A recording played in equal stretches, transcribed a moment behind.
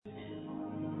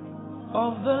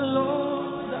of the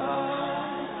Lord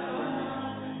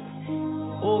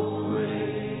oh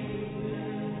great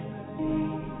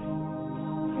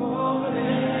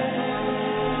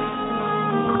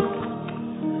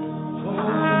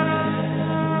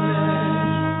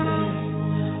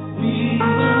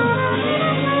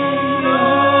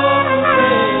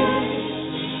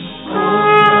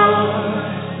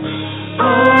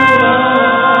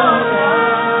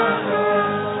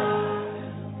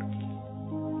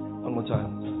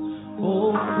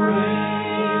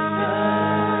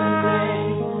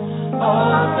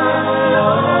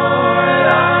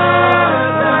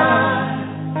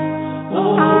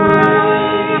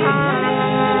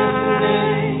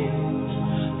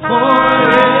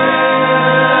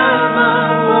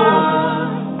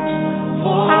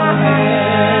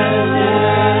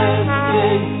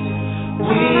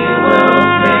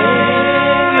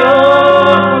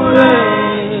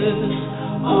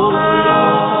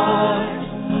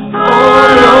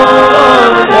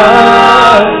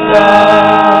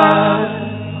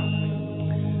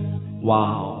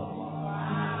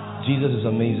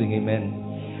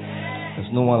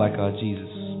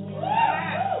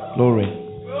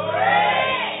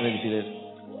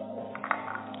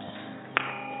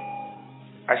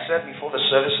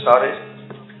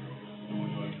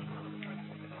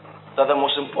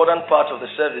part of the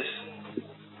service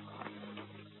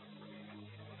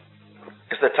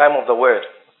is the time of the word.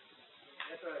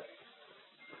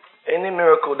 Any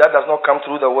miracle that does not come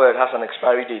through the word has an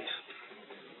expiry date.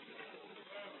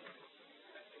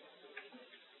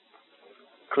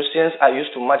 Christians are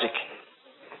used to magic.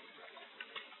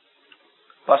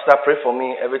 Pastor, pray for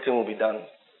me, everything will be done.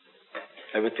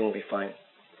 Everything will be fine.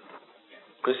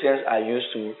 Christians are used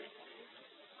to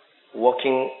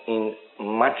walking in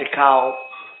magical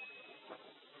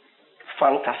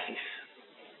fantasies.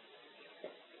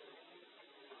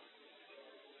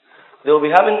 They will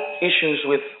be having issues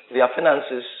with their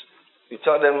finances. You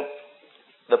tell them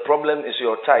the problem is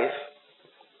your tithe.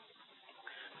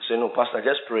 Say, no, Pastor,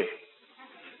 just pray.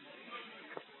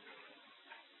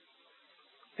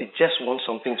 They just want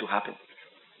something to happen.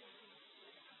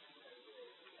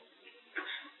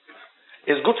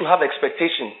 It's good to have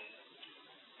expectation.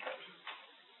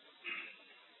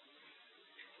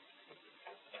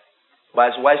 But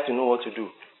it's wise to know what to do.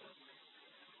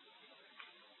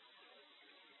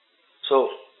 So,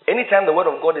 anytime the word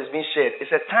of God is being shared,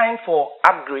 it's a time for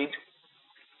upgrade.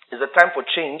 It's a time for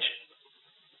change.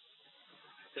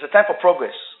 It's a time for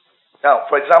progress. Now,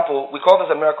 for example, we call this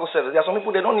a miracle service. There are some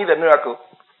people, they don't need a miracle.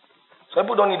 Some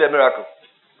people don't need a miracle.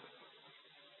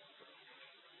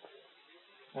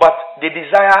 But they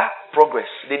desire progress.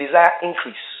 They desire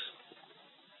increase.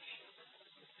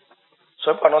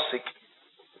 Some people are not sick.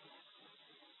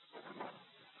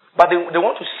 But they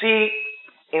want to see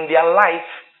in their life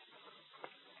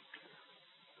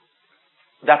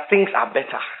that things are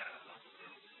better.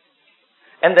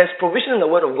 And there's provision in the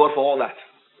Word of God for all that.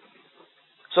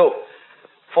 So,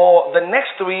 for the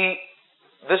next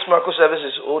this miracle service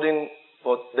is holding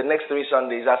for the next 3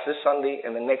 Sundays. That's this Sunday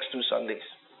and the next 2 Sundays.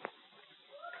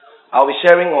 I'll be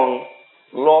sharing on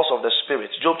laws of the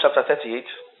Spirit. Job chapter 38.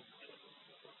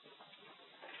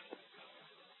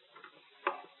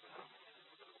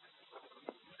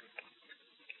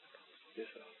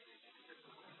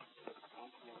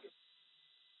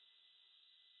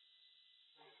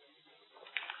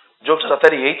 Job chapter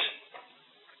 38.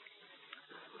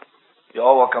 You're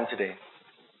all welcome today.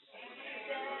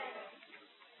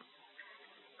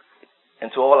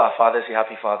 And to all our fathers, a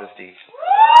happy Father's Day.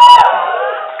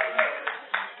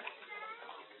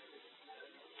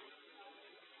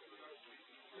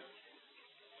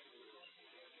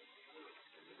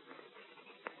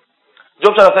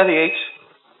 Job chapter 38.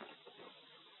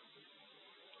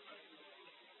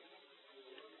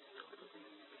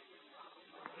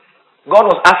 God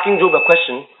was asking Job a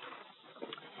question.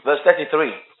 Verse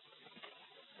 33.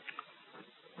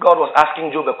 God was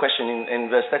asking Job a question in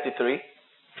verse 33.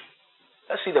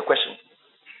 Let's see the question.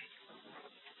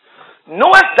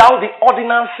 Knowest thou the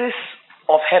ordinances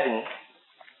of heaven?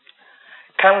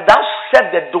 Can thou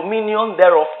set the dominion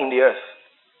thereof in the earth?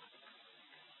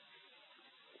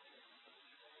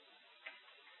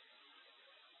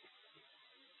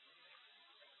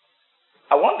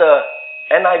 I want the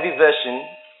NIV version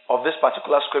of this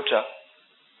particular scripture.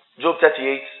 Job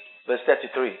 38, verse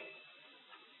 33.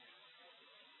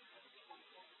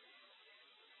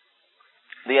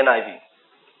 The NIV.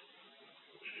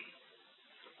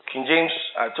 King James,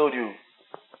 I told you.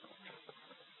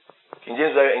 King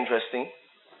James is very interesting.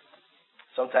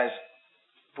 Sometimes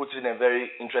puts it in a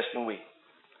very interesting way.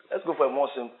 Let's go for a more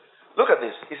Look at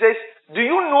this. He says, do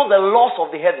you know the laws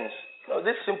of the heavens? Now,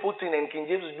 this simple thing in King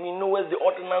James, do you know where's the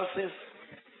ordinances?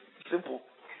 Simple.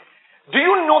 Do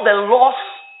you know the laws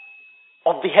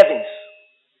of the heavens?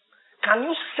 Can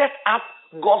you set up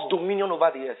God's dominion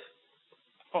over the earth?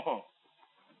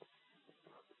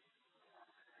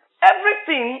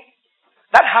 Everything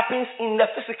that happens in the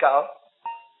physical,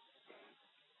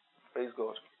 praise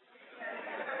God,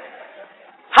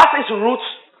 has its roots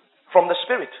from the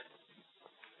spirit.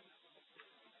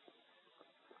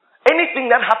 Anything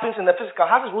that happens in the physical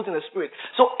has its roots in the spirit.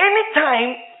 So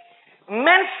anytime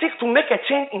men seek to make a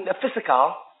change in the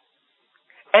physical,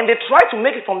 and they try to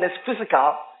make it from the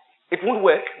physical, it won't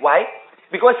work. Why?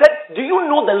 Because it said, do you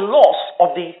know the laws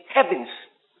of the heavens?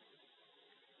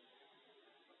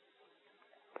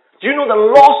 Do you know the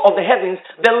laws of the heavens?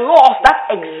 The laws that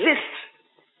exist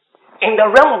in the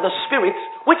realm of the spirit,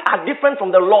 which are different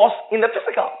from the laws in the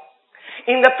physical.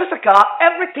 In the physical,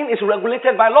 everything is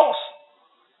regulated by laws.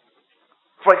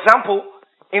 For example,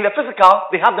 in the physical,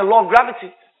 they have the law of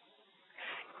gravity.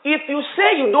 If you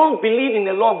say you don't believe in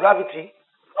the law of gravity,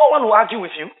 no one will argue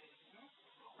with you.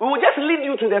 We will just lead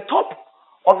you to the top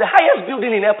of the highest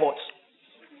building in airports.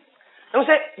 And we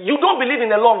say, you don't believe in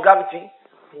the law of gravity,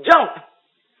 jump.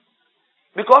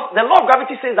 Because the law of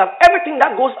gravity says that everything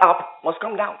that goes up must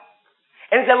come down.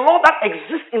 And it's a law that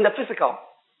exists in the physical.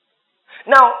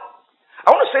 Now,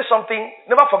 I want to say something,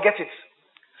 never forget it.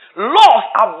 Laws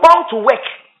are bound to work.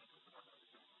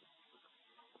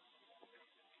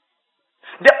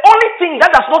 The only thing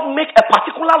that does not make a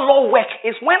particular law work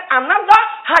is when another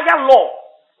higher law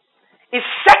is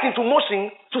set into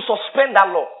motion to suspend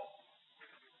that law.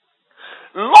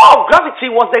 Law of gravity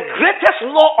was the greatest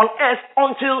law on earth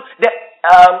until the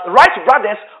Wright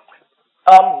brothers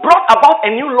brought about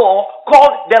a new law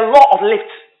called the law of lift.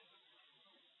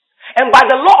 And by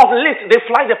the law of lift, they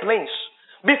fly the planes.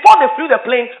 Before they flew the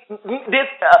plane,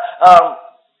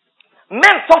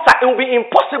 men thought that it would be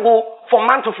impossible for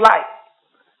man to fly.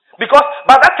 Because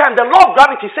by that time, the law of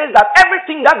gravity says that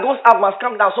everything that goes up must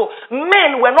come down. So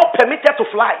men were not permitted to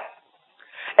fly.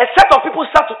 A set of people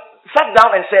sat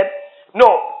down and said, no,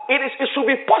 it should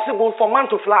be possible for man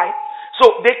to fly.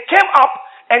 So they came up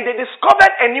and they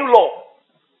discovered a new law.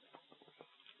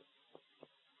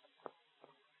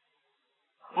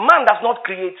 Man does not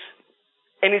create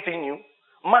anything new.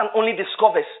 Man only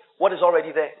discovers what is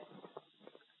already there.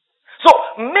 So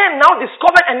men now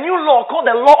discovered a new law called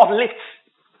the law of lift.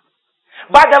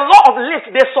 By the law of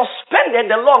lift, they suspended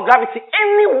the law of gravity.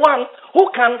 Anyone who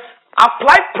can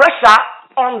apply pressure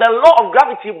on the law of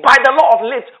gravity by the law of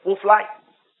lift will fly.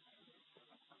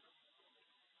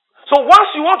 So once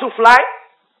you want to fly,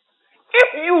 if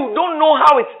you don't know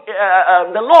how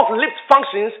the law of lift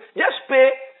functions, just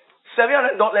pay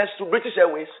 $700 to British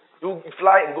Airways. You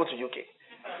fly and go to UK.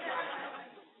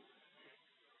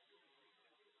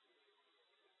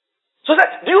 So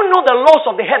that, do you know the laws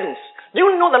of the heavens? Do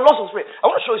you know the laws of the spirit? I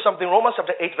want to show you something. Romans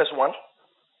chapter 8 verse 1.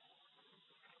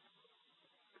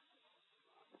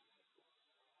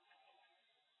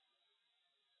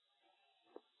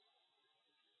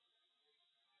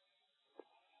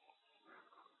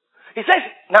 He says,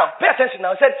 now, pay attention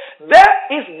now. He said, there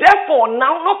is therefore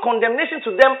now no condemnation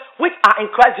to them which are in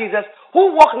Christ Jesus,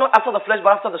 who walk not after the flesh,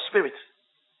 but after the spirit.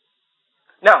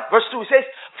 Now, verse 2, he says,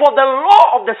 for the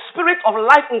law of the spirit of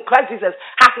life in Christ Jesus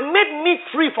has made me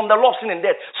free from the law of sin and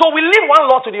death. So we leave one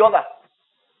law to the other.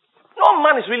 No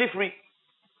man is really free.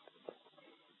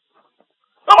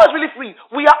 No man is really free.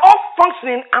 We are all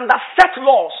functioning under set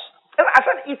laws. And I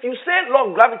said, if you say law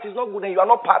of gravity is not good, then you are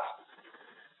not part.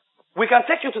 We can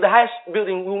take you to the highest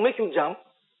building, we'll make you jump.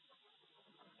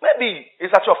 Maybe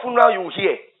it's at your funeral you will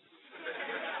hear.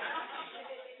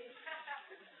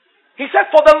 He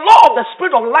said, for the law of the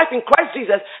spirit of life in Christ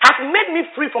Jesus has made me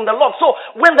free from the law. So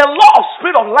when the law of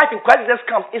spirit of life in Christ Jesus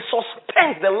comes, it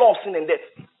suspends the law of sin and death.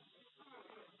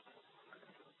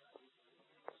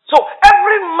 So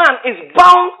every man is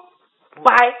bound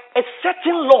by a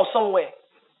certain law somewhere.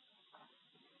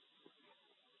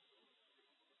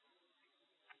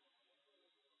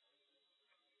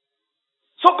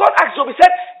 So God asked Job, he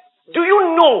said, do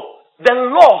you know the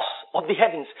laws of the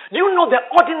heavens? Do you know the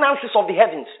ordinances of the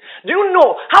heavens? Do you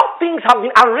know how things have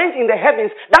been arranged in the heavens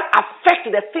that affect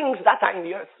the things that are in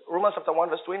the earth? Romans chapter 1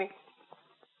 verse 20.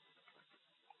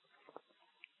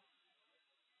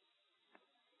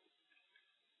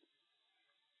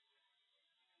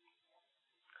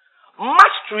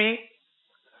 Mastery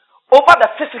over the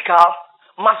physical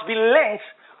must be learned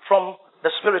from the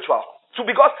spiritual. So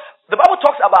because the Bible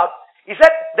talks about, he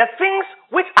said, the things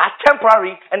which are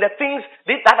temporary and the things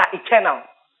that are eternal.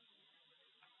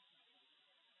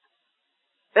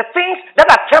 The things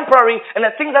that are temporary and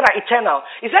the things that are eternal.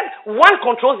 He said one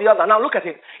controls the other. Now look at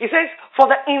it. He says, for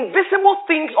the invisible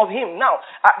things of him. Now,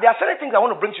 there are certain things I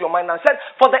want to bring to your mind now. He said,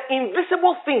 for the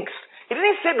invisible things. He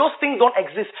didn't say those things don't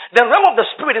exist. The realm of the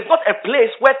spirit is not a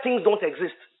place where things don't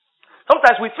exist.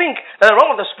 Sometimes we think that the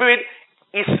realm of the spirit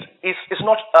is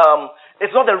not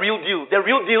it's not the real deal. The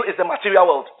real deal is the material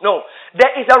world. No.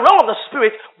 There is a realm of the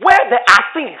spirit where there are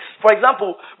things. For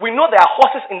example, we know there are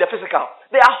horses in the physical.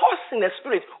 There are horses in the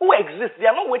spirit who exist. They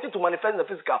are not waiting to manifest in the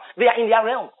physical. They are in their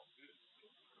realm.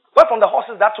 Where from the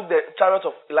horses that took the chariot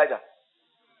of Elijah?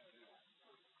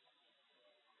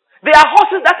 There are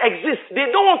horses that exist. They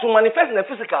don't want to manifest in the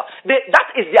physical. That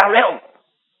is their realm.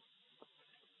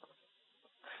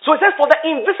 So it says, for the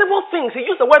invisible things, he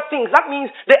used the word things. That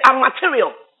means they are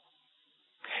material.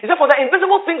 He said, for the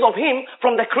invisible things of him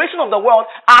from the creation of the world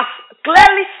are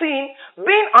clearly seen,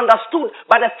 being understood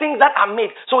by the things that are made.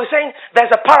 So he's saying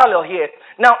there's a parallel here.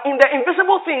 Now, in the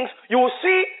invisible things, you will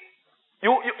see,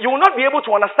 you will not be able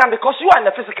to understand because you are in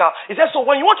the physical. He said, so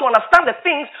when you want to understand the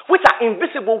things which are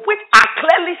invisible, which are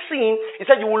clearly seen, he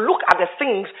said, you will look at the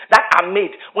things that are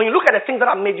made. When you look at the things that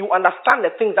are made, you understand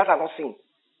the things that are not seen.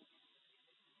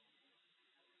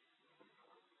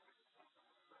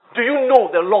 Do you know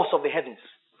the laws of the heavens?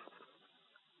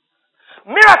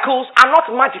 Miracles are not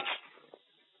magic.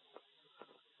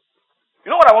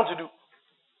 You know what I want to do?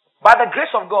 By the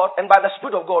grace of God and by the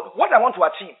Spirit of God, what I want to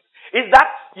achieve is that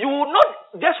you will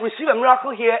not just receive a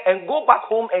miracle here and go back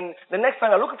home and the next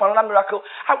time you're looking for another miracle.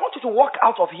 I want you to walk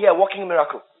out of here walking a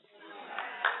miracle.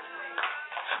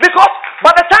 Because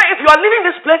by the time, if you are leaving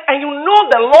this place and you know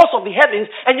the laws of the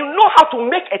heavens and you know how to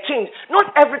make a change,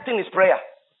 not everything is prayer.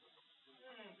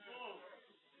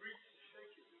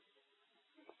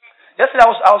 Yesterday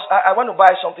I went to buy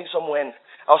something somewhere and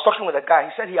I was talking with a guy.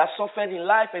 He said he has suffered in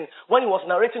life, and when he was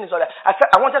narrating his other, I said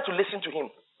I wanted to listen to him.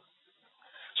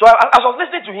 So as I was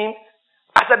listening to him,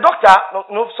 as a doctor,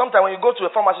 sometimes when you go to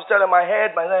a pharmacist, tell them my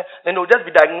head, then they'll just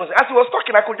be diagnosing. As he was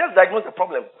talking, I could just diagnose the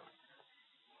problem.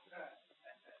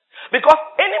 Because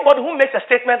anybody who makes a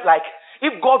statement like,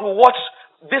 if God will watch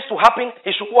this to happen,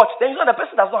 he should watch, then you know the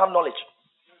person does not have knowledge.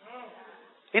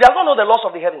 He does not know the laws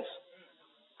of the heavens.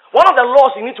 One of the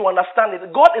laws you need to understand is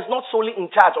God is not solely in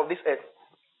charge of this earth.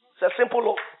 It's a simple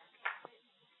law.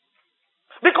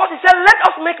 Because he said, let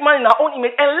us make man in our own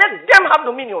image and let them have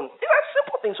dominion. It's a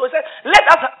simple thing. So he said, let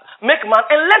us make man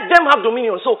and let them have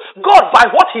dominion. So God, by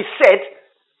what he said,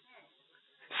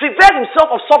 severed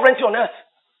himself of sovereignty on earth.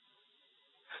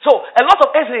 So a lot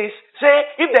of essays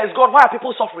say, if there is God, why are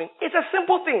people suffering? It's a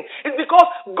simple thing. It's because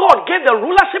God gave the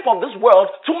rulership of this world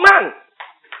to man.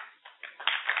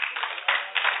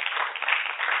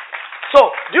 So,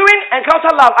 during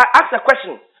Encounter Love, I asked a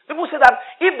question. People say that,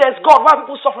 if there's God, why are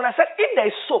people suffering? I said, if there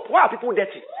is soap, why are people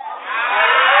dirty?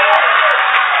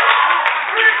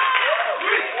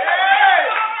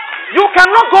 You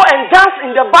cannot go and dance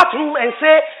in the bathroom and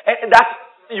say that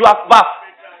you have bathed.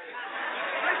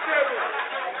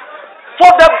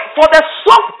 For the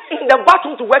soap in the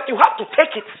bathroom to work, you have to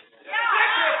take it.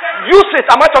 Use it.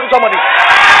 Am I talking to somebody?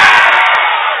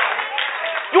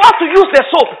 You have to use the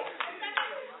soap.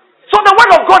 So the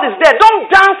word of God is there. Don't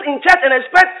dance in church and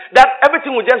expect that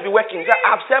everything will just be working.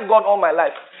 I've served God all my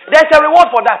life. There's a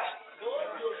reward for that.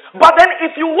 But then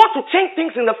if you want to change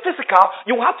things in the physical,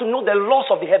 you have to know the laws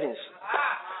of the heavens.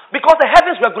 Because the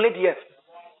heavens regulate the earth.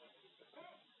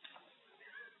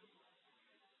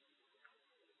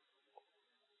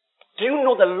 Do you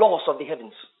know the laws of the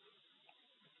heavens?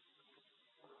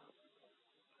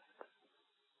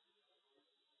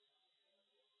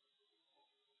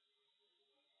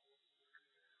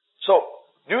 So,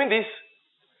 during these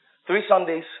 3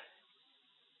 Sundays,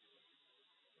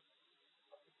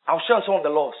 I'll share some of the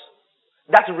laws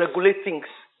that regulate things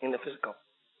in the physical.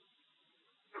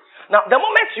 Now, the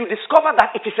moment you discover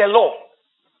that it is a law,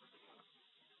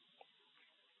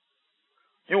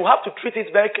 you have to treat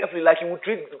it very carefully, like you would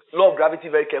treat law of gravity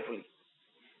very carefully.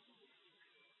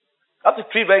 You have to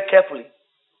treat it very carefully.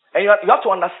 And you have to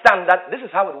understand that this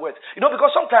is how it works. You know, because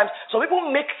sometimes some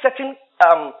people make certain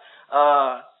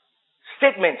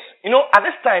statements. You know, at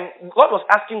this time, God was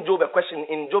asking Job a question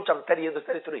in Job chapter 38,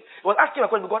 verse 33. He was asking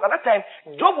a question because at that time,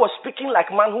 Job was speaking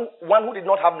like one who did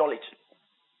not have knowledge.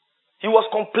 He was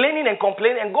complaining, and God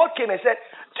came and said,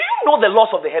 do you know the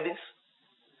laws of the heavens?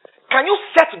 Can you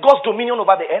set God's dominion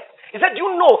over the earth? He said, do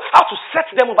you know how to set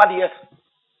them over the earth?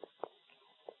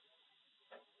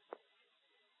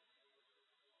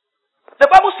 The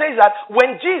Bible says that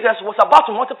when Jesus was about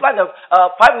to multiply the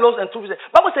 5 loaves and 2 fishes,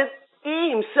 the Bible says,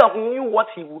 he himself knew what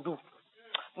he would do.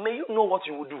 May you know what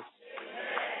you will do.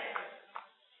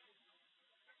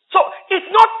 So, it's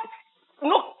not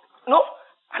No,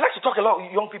 I like to talk a lot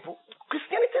with young people.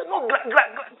 Christianity is not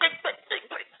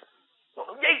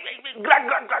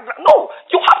no,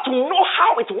 you have to know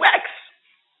how it works.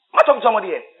 Am I talking to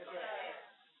somebody here?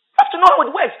 You have to know how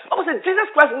it works. I would say Jesus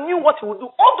Christ knew what he would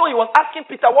do. Although he was asking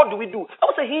Peter, what do we do? I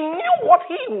would say he knew what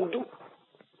he would do.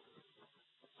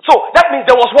 So that means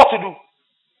there was what to do.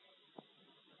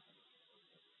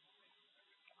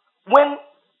 When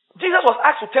Jesus was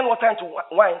asked to turn water into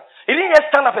wine, he didn't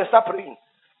just stand up and start praying.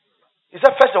 He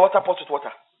said, fetch the water pot with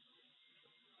water.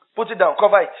 Put it down,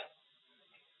 cover it.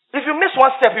 If you miss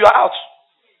one step, you are out.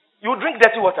 You drink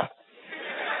dirty water.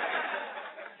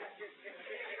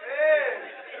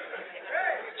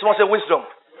 Someone say wisdom.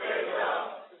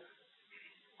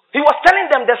 He was telling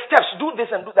them the steps, do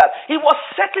this and do that. He was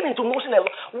setting into motion a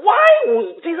lot. Why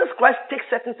would Jesus Christ take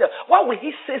certain steps? Why will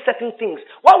he say certain things?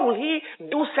 Why will he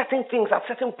do certain things at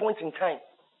certain points in time?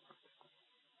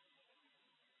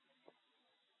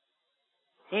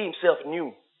 He himself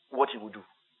knew what he would do.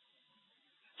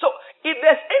 So, if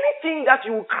there's anything that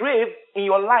you crave in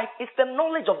your life, it's the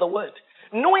knowledge of the word.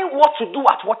 Knowing what to do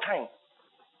at what time.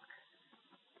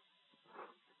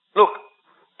 Look,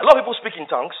 a lot of people speak in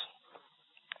tongues.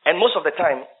 And most of the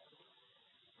time,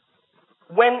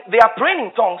 when they are praying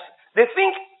in tongues, they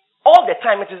think all the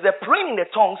time it is the praying in the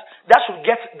tongues that should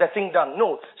get the thing done.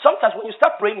 No. Sometimes when you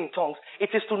start praying in tongues,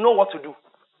 it is to know what to do.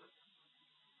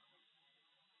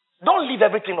 Don't leave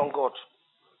everything on God.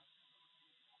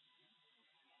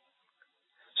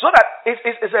 So that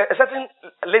it's a certain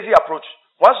lazy approach.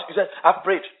 Once you say, I've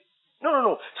prayed.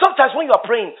 No. Sometimes when you are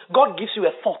praying, God gives you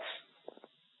a thought.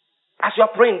 As you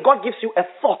are praying, God gives you a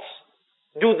thought.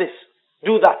 Do this.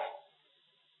 Do that.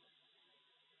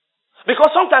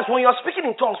 Because sometimes when you are speaking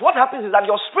in tongues, what happens is that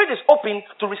your spirit is open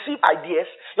to receive ideas.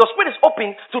 Your spirit is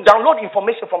open to download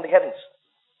information from the heavens.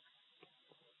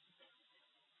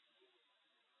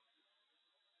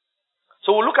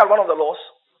 So we'll look at one of the laws.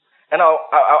 And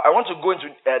I want to go into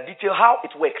detail how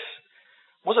it works.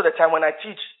 Most of the time when I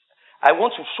teach, I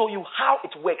want to show you how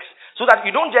it works. So that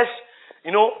you don't just,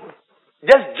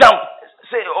 just jump.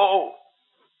 Say, oh,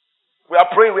 we are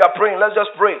praying, let's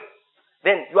just pray.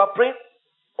 Then you are praying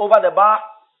over the bar,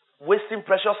 wasting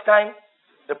precious time.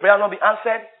 The prayer will not be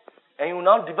answered. And you will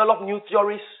now develop new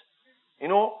theories.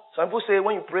 Some people say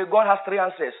when you pray, God has 3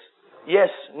 answers. Yes,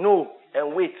 no,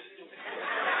 and wait.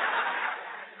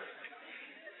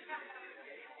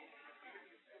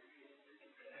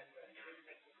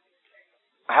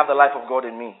 I have the life of God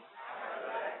in me.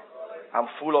 I'm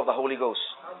full of the Holy Ghost.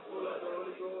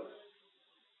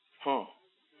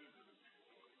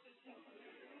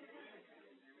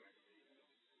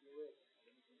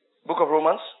 Book of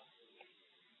Romans.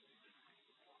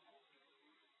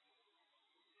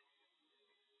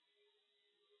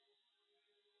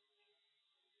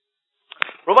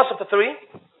 Romans chapter 3.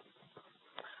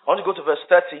 I want to go to verse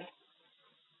 30.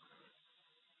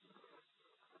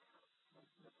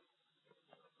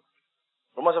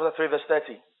 Romans chapter 3 verse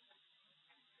 30.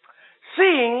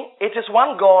 Seeing it is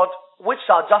one God which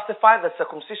shall justify the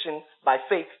circumcision by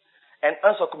faith and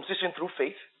uncircumcision through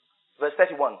faith. Verse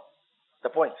 31. The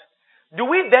point. Do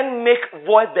we then make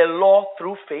void the law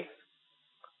through faith?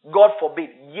 God forbid.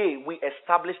 Yea, we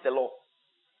establish the law.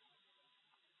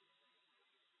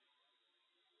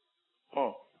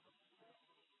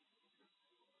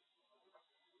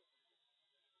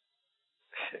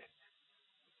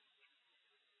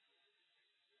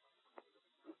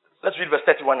 Let's read verse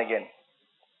 31 again.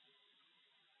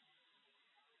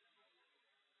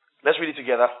 Let's read it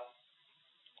together.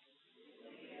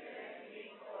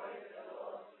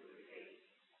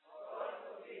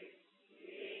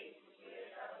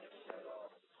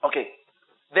 Okay.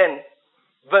 Then,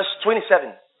 verse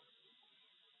 27.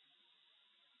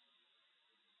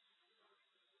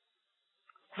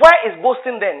 Where is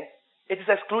boasting then? It is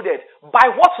excluded. By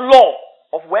what law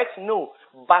of works? No,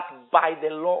 but by the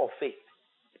law of faith.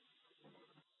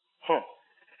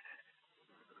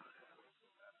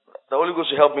 The Holy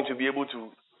Ghost will help me to be able to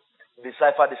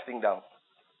decipher this thing down.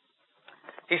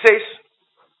 He says,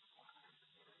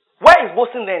 where is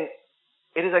boasting then?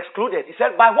 It is excluded. He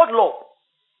said, by what law?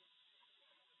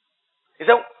 He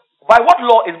said, by what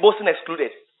law is boasting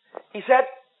excluded? He said,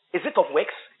 is it of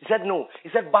works? He said, no. He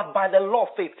said, but by the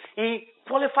law of faith. He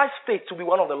qualifies faith to be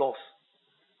one of the laws.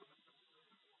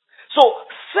 So,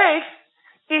 faith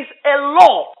is a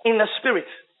law in the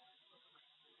spirit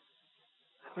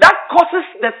that causes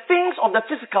the things of the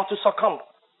physical to succumb.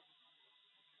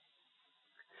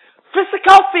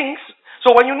 Physical things,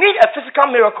 so when you need a physical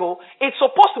miracle, it's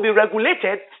supposed to be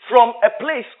regulated from a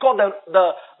place called the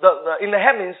in the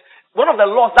heavens. One of the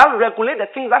laws that regulate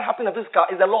the things that happen in the physical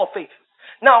is the law of faith.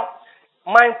 Now,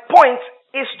 My point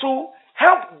is to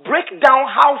help break down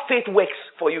how faith works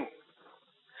for you.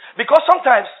 Because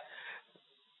sometimes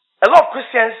a lot of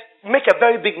Christians make a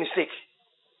very big mistake.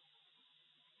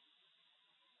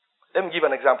 Let me give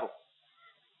an example.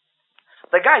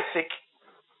 The guy is sick.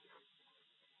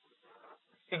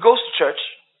 He goes to church.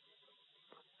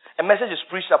 A message is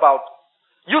preached about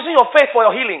using your faith for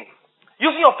your healing.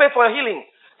 Using your faith for your healing.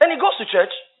 Then he goes to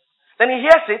church. Then he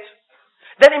hears it.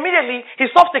 Then immediately he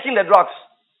stops taking the drugs.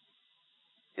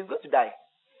 He's going to die.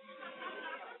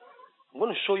 I'm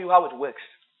going to show you how it works.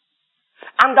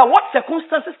 Under what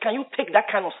circumstances can you take that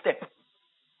kind of step?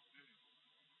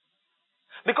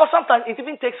 Because sometimes it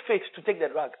even takes faith to take the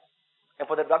drug and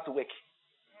for the drug to work.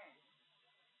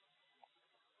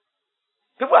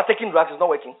 People are taking drugs, it's not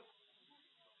working.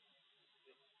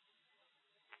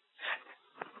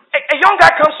 A young guy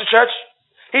comes to church,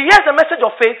 he hears the message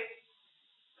of faith,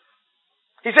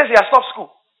 he says he has stopped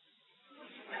school.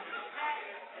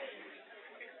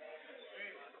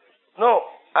 No,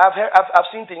 I've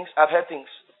seen things, I've heard things.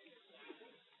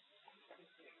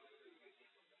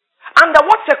 Under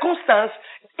what circumstance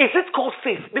is it called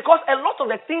faith? Because a lot of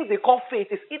the things they call faith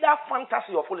is either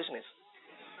fantasy or foolishness.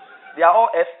 They are all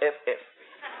F.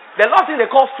 The last thing they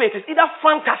call faith is either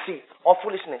fantasy or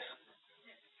foolishness.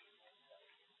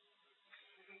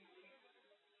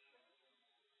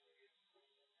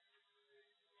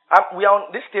 We are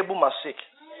on this table must shake.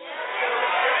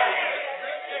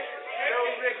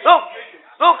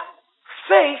 Look,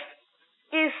 faith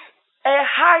is a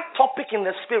high topic in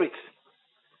the spirit.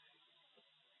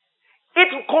 It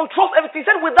controls everything. He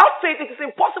said, without faith, it is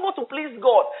impossible to please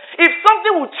God. If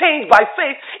something will change by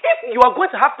faith, if you are going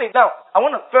to have faith. Now, I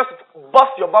want to first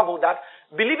bust your bubble that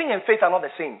believing and faith are not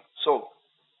the same. So,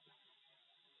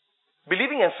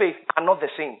 believing and faith are not the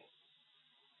same.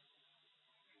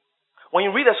 When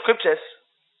you read the scriptures,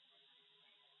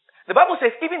 the Bible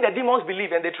says, even the demons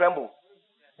believe and they tremble.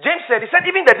 James said, he said,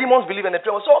 even the demons believe and they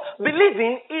tremble. So,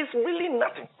 believing is really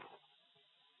nothing.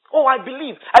 Oh, I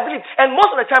believe. And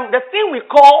most of the time, the thing we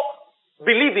call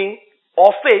believing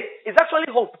or faith is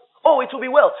actually hope. Oh, it will be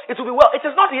well. It will be well. It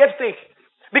is not yet faith.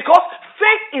 Because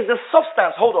faith is the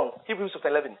substance. Hold on. Hebrews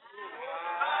chapter 11.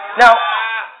 Now,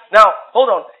 hold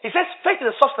on. He says faith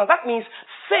is a substance. That means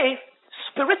faith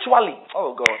spiritually.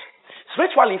 Oh, God.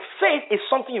 Spiritually, faith is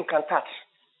something you can touch.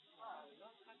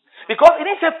 Because it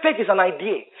didn't say faith is an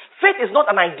idea. Faith is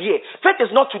not an idea. Faith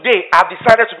is not today, I've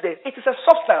decided today. It is a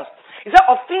substance. It said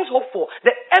of things hoped for.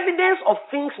 The evidence of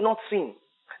things not seen.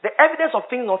 The evidence of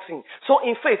things not seen. So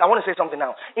in faith, I want to say something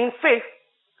now. In faith,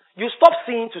 you stop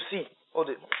seeing to see. Hold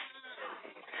it.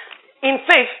 In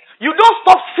faith, you don't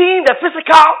stop seeing the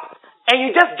physical and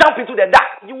you just jump into the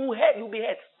dark. You'll be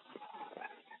hurt.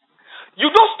 You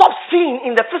don't stop seeing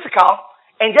in the physical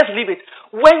and just leave it.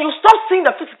 When you stop seeing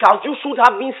the physical, you should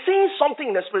have been seeing something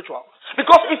in the spiritual.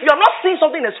 Because if you are not seeing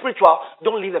something in the spiritual,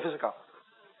 don't leave the physical.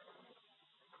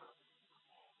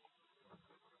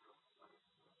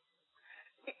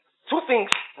 Two things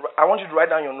I want you to write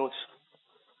down your notes.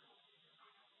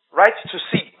 Write to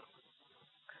see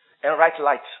and write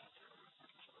light.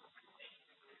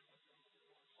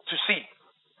 To see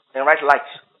and write light.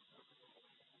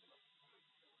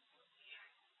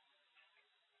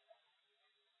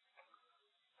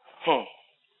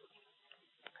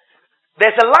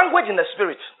 There's a language in the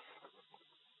spirit.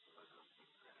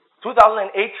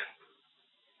 2008,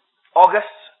 August,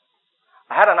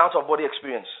 I had an out-of-body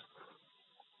experience.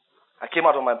 I came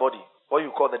out of my body, what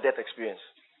you call the death experience.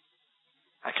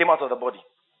 I came out of the body.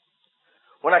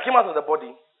 When I came out of the body,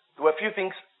 there were a few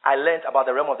things I learned about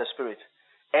the realm of the spirit.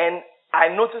 And I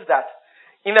noticed that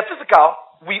in the physical,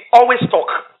 we always talk,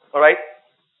 all right,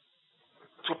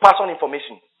 to pass on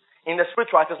information. In the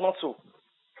spiritual, it is not so.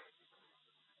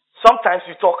 Sometimes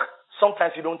you talk,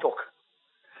 sometimes you don't talk.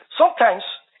 Sometimes,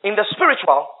 in the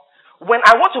spiritual, when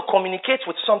I want to communicate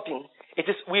with something,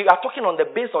 we are talking on the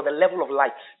base or the level of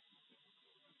light.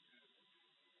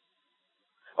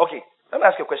 Okay, let me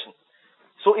ask you a question.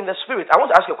 So in the spirit, I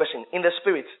want to ask you a question. In the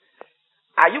spirit,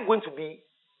 are you going to be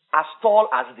as tall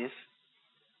as this?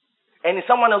 And is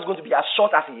someone else going to be as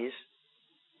short as he is?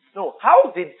 No. How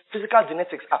did physical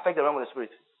genetics affect the realm of the spirit?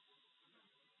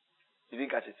 You didn't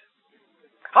catch it.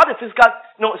 How did physical...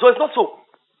 No, so it's not so.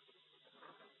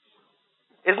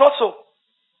 It's not so.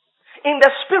 In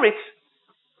the spirit,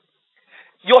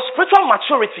 your spiritual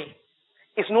maturity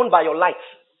is known by your light.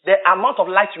 The amount of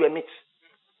light you emit.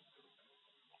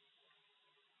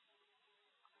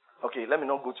 Okay, let me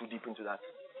not go too deep into that.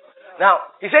 Now,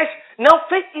 he says, now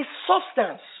faith is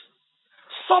substance.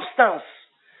 Substance.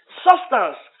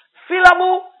 Substance.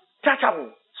 Feelable,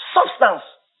 touchable. Substance.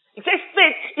 It says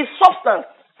faith is substance.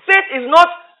 Faith is not,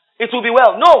 it will be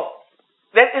well. No.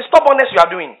 Then it's stubbornness you are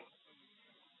doing.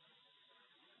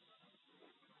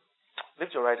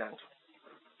 Lift your right hand.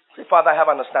 Say, Father, I have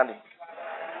understanding.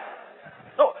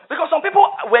 No, because some people,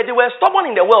 where they were stubborn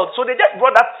in the world, so they just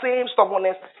brought that same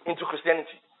stubbornness into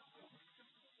Christianity.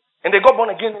 And they got born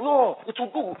again. No, it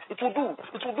will do, it will do,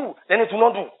 it will do. Then it will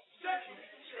not do.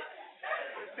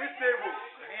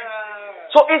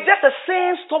 So it's just the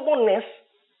same stubbornness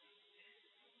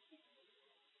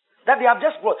that they have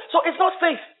just brought. So it's not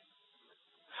faith.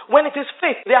 When it is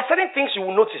faith, there are certain things you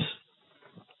will notice.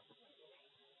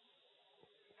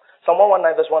 Psalm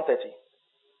 119 verse 130.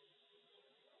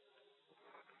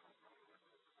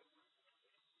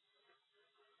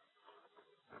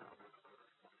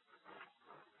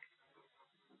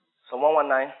 Psalm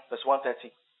 119 verse 130.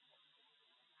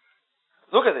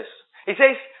 Look at this. It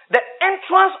says, the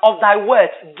entrance of thy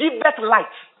words giveth light.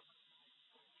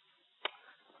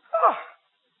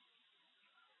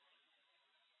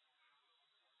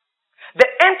 The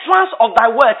entrance of thy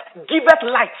words giveth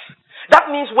light. That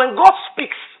means when God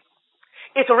speaks,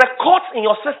 it records in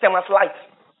your system as light.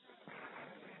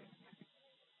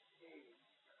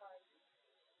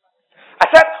 I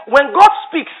said, when God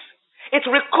speaks, it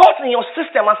records in your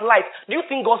system as light. Do you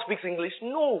think God speaks English?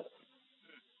 No.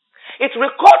 It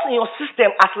records in your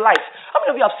system as light. How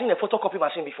many of you have seen a photocopy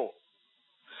machine before?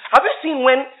 Have you seen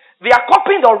when they are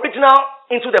copying the original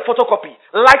into the photocopy,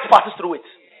 light passes through it?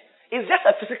 It's just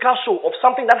a physical show of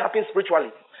something that happens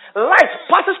spiritually. Light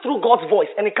passes through God's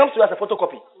voice and it comes to you as a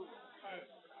photocopy.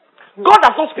 God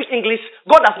does not speak English.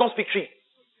 God does not speak tree.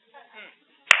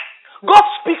 God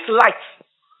speaks light.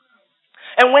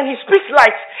 And when he speaks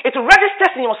light, it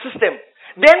registers in your system.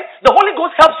 Then the Holy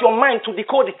Ghost helps your mind to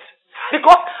decode it.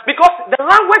 Because the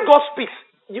language God speaks,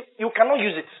 you cannot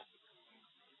use it.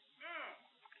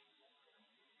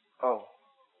 Oh.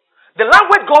 The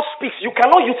language God speaks, you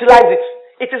cannot utilize it.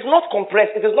 It is not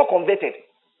compressed. It is not converted.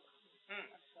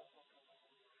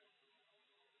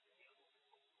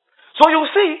 So you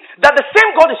see that the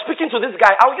same God is speaking to this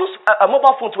guy. I'll use a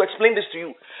mobile phone to explain this to you.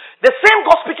 The same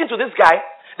God speaking to this guy,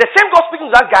 the same God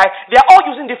speaking to that guy, they are all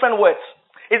using different words.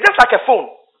 It's just like a phone.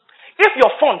 If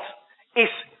your font is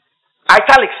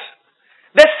italics,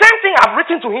 the same thing I've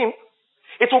written to him,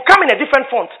 it will come in a different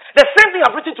font. The same thing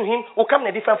I've written to him will come in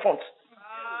a different font.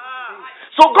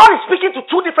 So God is speaking to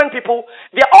two different people.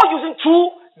 They are all using two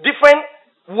different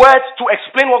words to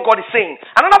explain what God is saying.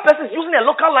 Another person is using a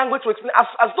local language to explain,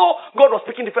 as though God was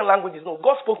speaking different languages. No,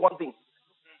 God spoke one thing.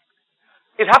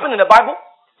 It happened in the Bible.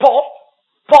 Paul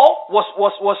was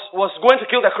going to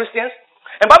kill the Christians.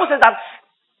 And the Bible says that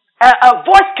a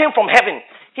voice came from heaven.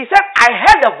 He said, I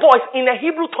heard a voice in a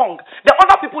Hebrew tongue. The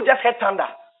other people just heard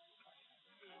thunder.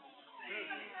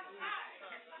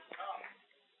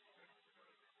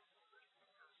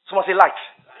 Someone say light.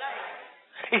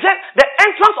 He said, the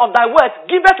entrance of thy word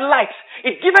giveth light.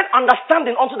 It giveth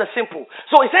understanding unto the simple.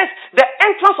 So he says, the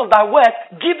entrance of thy word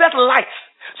giveth light.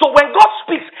 So when God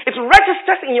speaks, it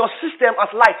registers in your system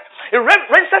as light. It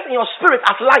registers in your spirit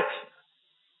as light.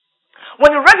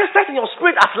 When it registers in your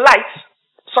spirit as light,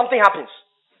 something happens.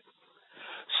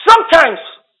 Sometimes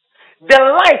the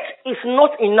light is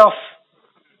not enough.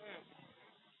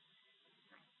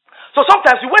 So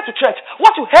sometimes you went to church,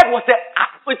 what you heard was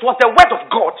the word of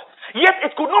God. Yet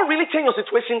it could not really change your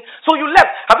situation, so you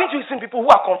left. Haven't you seen people who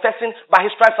are confessing by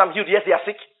his stripes I'm healed? Yes, they are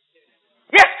sick.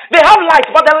 Yes, they have light,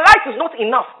 but the light is not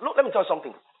enough. Look, let me tell you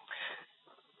something.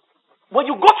 When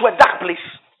you go to a dark place,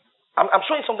 I'm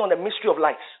showing something on the mystery of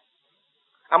light.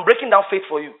 I'm breaking down faith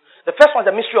for you. The first one is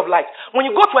the mystery of light. When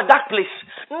you go to a dark place,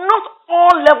 not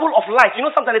all level of light. You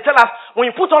know, sometimes they tell us, when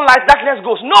you put on light, darkness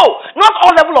goes. No, not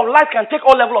all level of light can take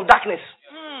all level of darkness.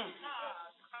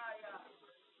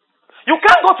 You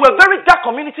can't go to a very dark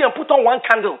community and put on one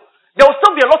candle. There will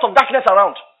still be a lot of darkness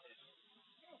around.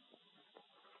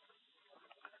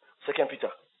 2 Peter.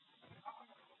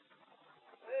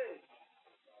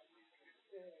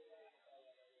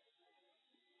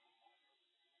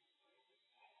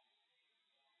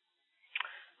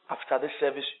 After this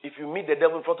service, if you meet the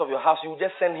devil in front of your house, you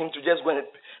just send him to just go and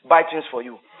buy things for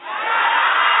you.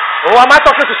 Oh, am I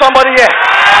talking to somebody here?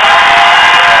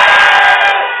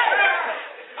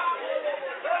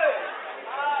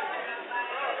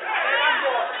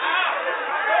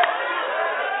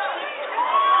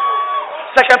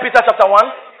 Second Peter chapter 1.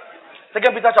 2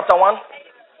 Peter chapter 1,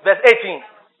 verse 18.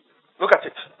 Look at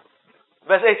it.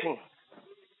 Verse 18.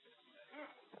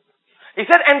 He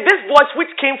said, and this voice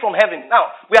which came from heaven.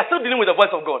 Now, we are still dealing with the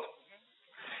voice of God.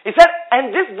 He said,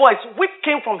 and this voice which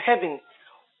came from heaven,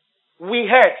 we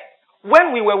heard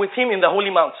when we were with him in the holy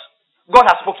mount. God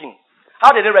has spoken.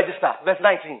 How did they register? Verse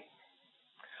 19.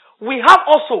 We have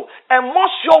also a more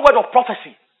sure word of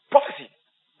prophecy. Prophecy.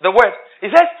 The word. It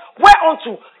says,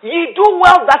 whereunto ye do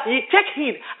well that ye take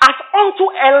heed as unto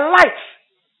a light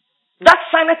that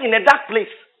shineth in a dark place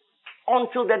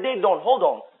until the day dawn. Hold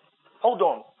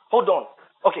on.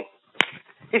 Okay.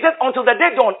 It says, until the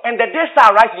day dawn and the day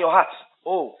star arise in your heart.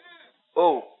 Oh.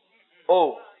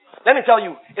 Let me tell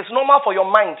you, it's normal for your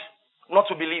mind not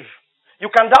to believe. You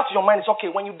can doubt your mind. It's okay.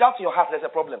 When you doubt your heart, there's a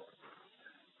problem.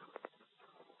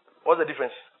 What's the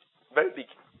difference? Very big.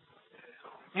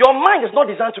 Your mind is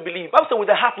not designed to believe. Bible says with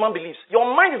the heart man believes. Your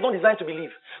mind is not designed to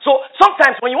believe. So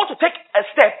sometimes when you want to take a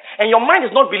step and your mind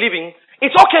is not believing,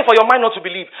 it's okay for your mind not to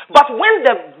believe. But when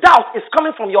the doubt is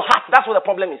coming from your heart, that's what the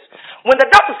problem is. When the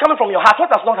doubt is coming from your heart, what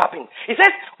does not happen? It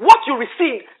says, what you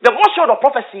received, the one short of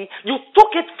prophecy, you took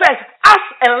it first as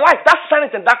a light that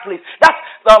shines in that place. That's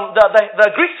the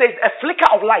Greek says a flicker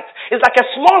of light. It's like a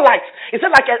small light. It's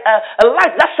like a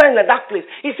light that shines in that place.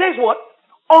 He says what?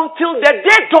 Until the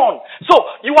day dawn. So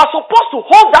you are supposed to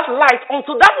hold that light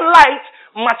until that light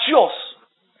matures.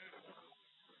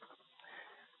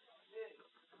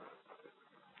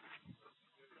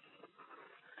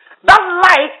 That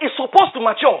light is supposed to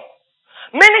mature.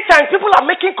 Many times people are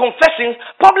making confessions,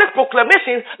 public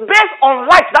proclamations based on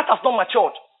light that has not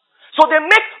matured. So they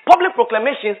make public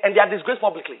proclamations and they are disgraced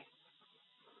publicly.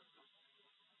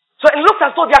 So it looks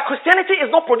as though their Christianity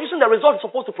is not producing the result it's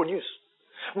supposed to produce.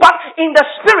 But in the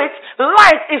spirit,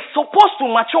 light is supposed to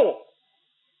mature.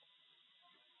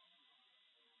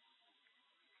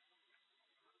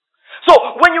 So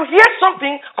when you hear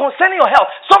something concerning your health,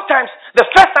 sometimes the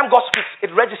first time God speaks,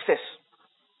 it registers.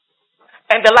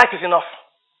 And the light is enough.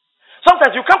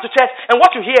 Sometimes you come to church and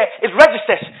what you hear, it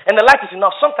registers and the light is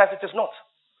enough. Sometimes it is not.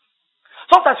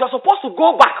 Sometimes you are supposed to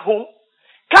go back home,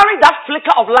 carry that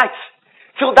flicker of light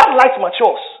till that light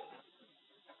matures.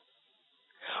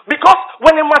 Because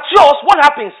when it matures, what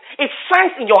happens? It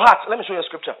shines in your heart. Let me show you a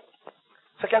scripture.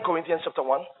 2 Corinthians chapter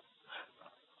 1.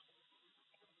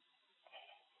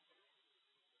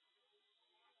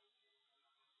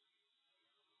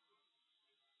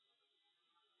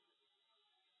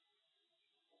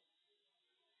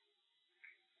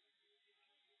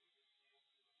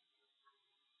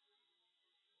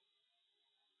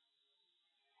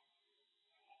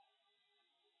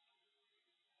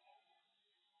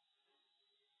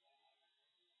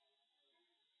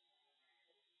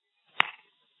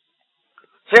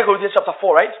 Second Corinthians chapter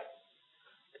 4, right?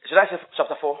 Should I say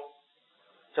chapter 4?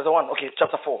 Chapter 1. Okay,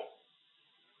 chapter 4.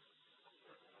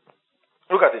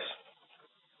 Look at this.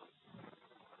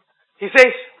 He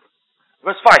says,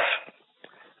 verse 5.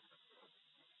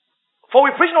 For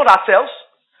we preach not ourselves,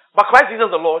 but Christ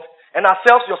Jesus the Lord, and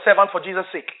ourselves your servant for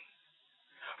Jesus' sake.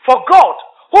 For God,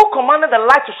 who commanded the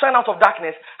light to shine out of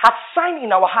darkness, has shined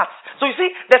in our hearts. So you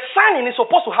see, the shining is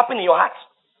supposed to happen in your heart.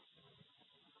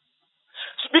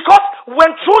 Because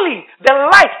when truly the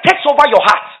light takes over your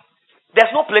heart,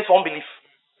 there's no place for unbelief.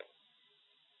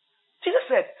 Jesus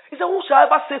said, he said, who shall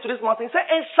ever say to this mountain? He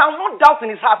said, and shall not doubt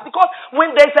in his heart. Because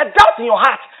when there's a doubt in your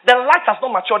heart, the light has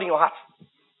not matured in your heart.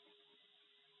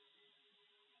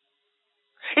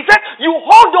 He said, you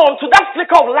hold on to that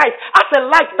flicker of light as a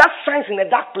light that shines in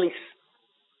a dark place.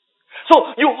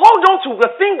 So you hold on to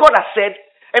the thing God has said,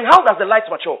 and how does the light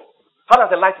mature? How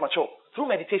does the light mature? Through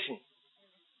meditation.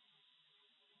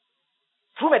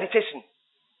 Through meditation.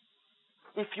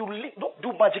 If you don't do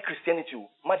magic Christianity,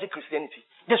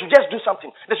 they should just do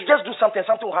something. They should just do something,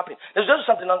 something will happen. They should just do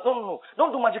something. No.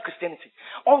 Don't do magic Christianity.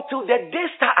 Until the day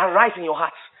star arise in your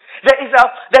hearts. There's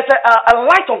a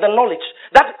light of the knowledge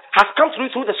that has come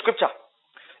through the scripture.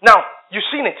 Now, you've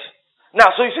seen it.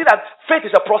 Now, so you see that faith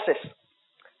is a process.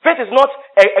 Faith is not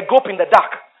a grope in the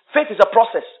dark. Faith is a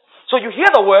process. So you hear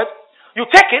the word, you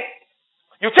take it.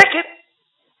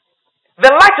 The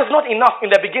light is not enough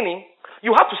in the beginning.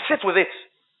 You have to sit with it.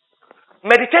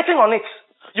 Meditating on it.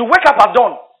 You wake up at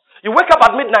dawn. You wake up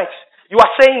at midnight. You are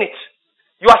saying it.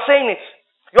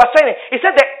 He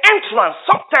said the entrance,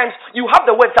 sometimes you have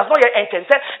the word, it has not yet entered. He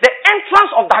said the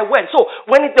entrance of thy word. So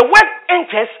when the word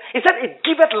enters, he said it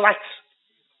giveth light.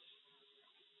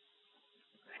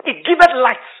 It giveth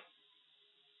light.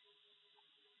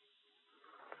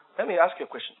 Let me ask you a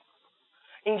question.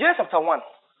 In Genesis chapter 1,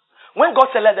 when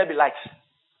God said let there be light,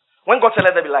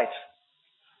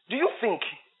 do you think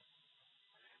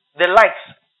the light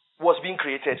was being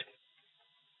created?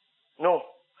 No.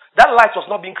 That light was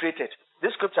not being created.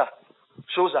 This scripture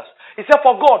shows us. He said,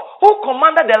 for God, who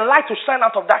commanded the light to shine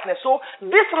out of darkness. So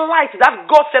this light that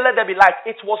God said let there be light,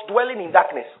 it was dwelling in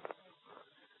darkness.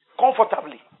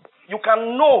 Comfortably. You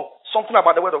can know something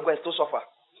about the word of God and still suffer.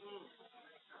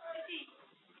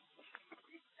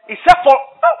 He said,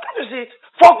 can you see it?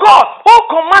 For God, who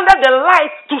commanded the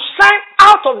light to shine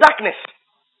out of darkness.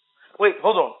 Wait,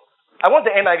 hold on. I want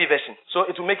the NIV version, so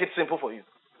it will make it simple for you.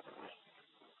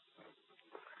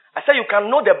 I said you can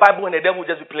know the Bible and the devil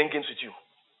will just be playing games with you.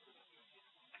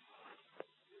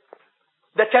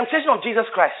 The temptation of Jesus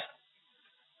Christ.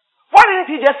 Why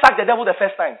didn't he just sack the devil the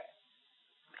first time?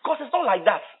 Because it's not like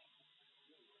that.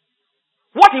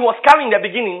 What he was carrying in the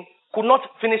beginning could not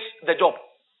finish the job.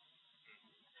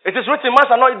 It is written, man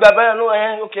shall not eat by bread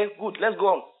alone. Okay, good, let's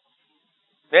go on.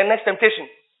 Then next temptation.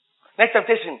 Next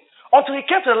temptation. Until he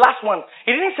came to the last one,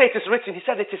 he didn't say it is written, he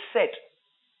said it is said.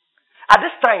 At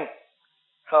this time,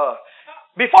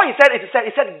 before he said it is said,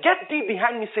 he said, get thee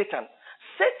behind me, Satan.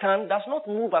 Satan does not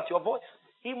move at your voice.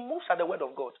 He moves at the word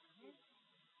of God.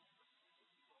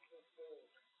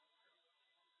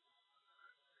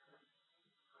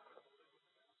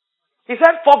 He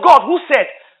said, for God who said,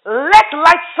 let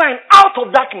light shine out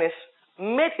of darkness,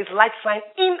 made his light shine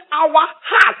in our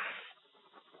hearts.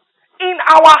 In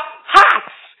our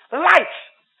hearts. Light.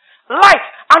 Light.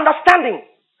 Understanding.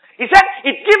 He said,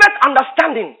 it giveth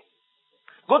understanding.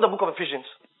 Go to the book of Ephesians.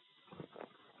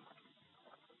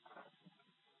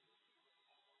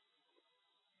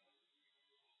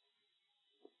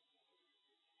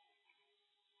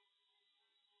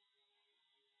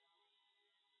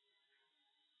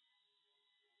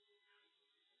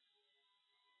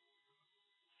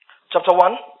 Chapter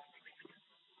 1.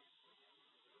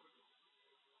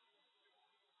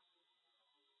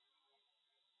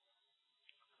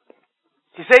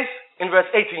 He says in verse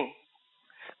 18,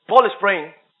 Paul is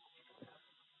praying.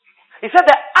 He said,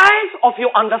 the eyes of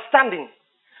your understanding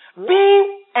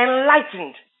being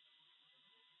enlightened.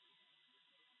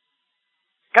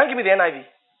 Can you give me the NIV?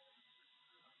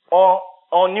 Or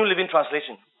New Living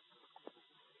Translation?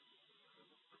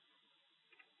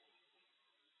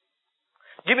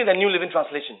 Give me the New Living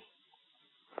Translation.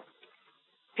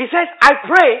 He says, I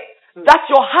pray that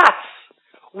your hearts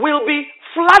will be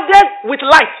flooded with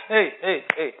light.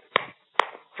 Hey.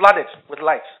 Flooded with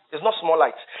light. It's not small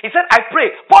light. He said, I pray.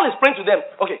 Paul is praying to them.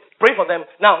 Okay, pray for them.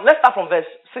 Now, let's start from verse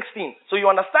 16. So you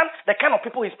understand the kind of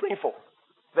people he's praying for.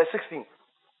 Verse 16.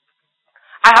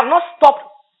 I have not stopped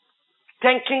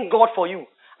thanking God for you.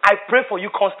 I pray for you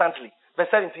constantly.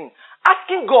 Verse 17.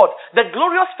 Asking God, the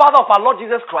glorious Father of our Lord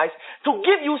Jesus Christ, to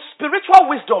give you spiritual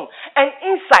wisdom and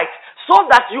insight so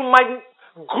that you might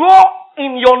grow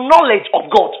in your knowledge of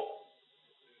God.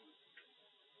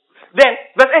 Then,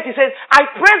 verse 8, he says, I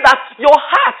pray that your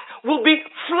heart will be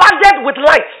flooded with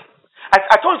light.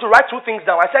 I told you to write two things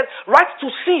down. I said, write to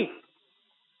see.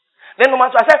 Then number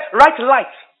two, I said, write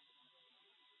light.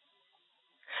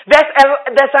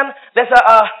 There's an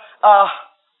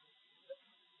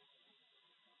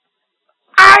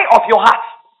eye of your heart.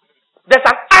 There's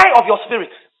an eye of your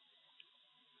spirit.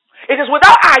 It is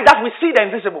without eye that we see the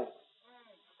invisible.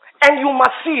 And you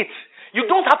must see it. You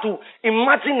don't have to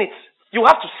imagine it. You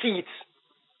have to see it.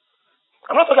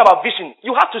 I'm not talking about vision.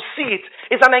 You have to see it.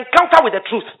 It's an encounter with the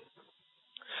truth.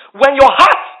 When your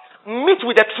heart meets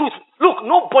with the truth, look,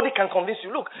 nobody can convince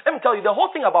you. Look, let me tell you the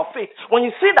whole thing about faith. When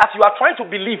you see that you are trying to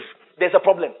believe, there's a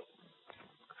problem.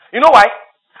 You know why?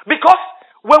 Because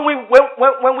when we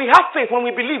have faith, when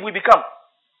we believe, we become.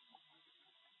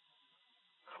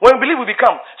 When we believe, we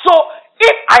become. So,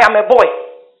 if I am a boy,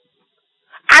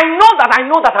 I know that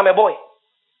I'm a boy.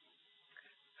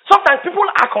 Sometimes people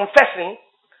are confessing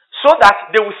so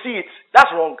that they will see it.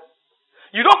 That's wrong.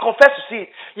 You don't confess to see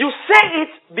it. You say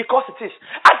it because it is.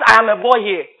 As I am a boy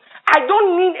here, I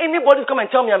don't need anybody to come and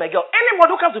tell me I'm a girl.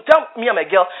 Anybody who comes to tell me I'm a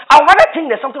girl, I would rather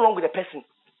think there's something wrong with the person.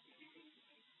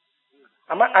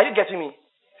 Are you getting me?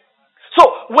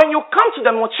 So, when you come to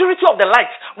the maturity of the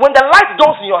light, when the light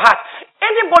dawns in your heart,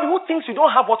 anybody who thinks you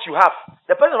don't have what you have,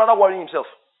 the person is rather worrying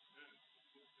himself.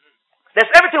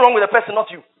 There's everything wrong with the person,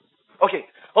 not you. Okay,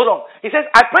 hold on. He says,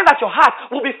 I pray that your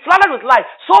heart will be flooded with light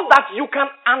so that you can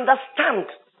understand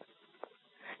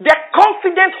the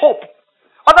confident hope.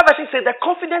 Other versions say the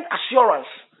confident assurance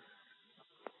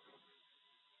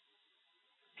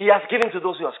he has given to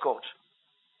those who are called.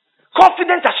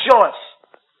 Confident assurance.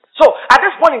 So, at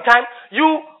this point in time,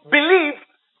 you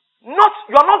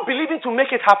are not believing to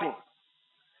make it happen.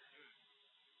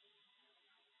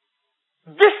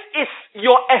 This is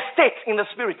your estate in the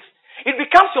spirit. It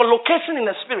becomes your location in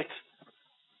the spirit.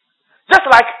 Just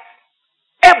like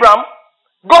Abraham,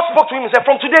 God spoke to him and said,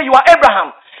 from today you are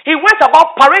Abraham. He went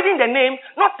about parading the name,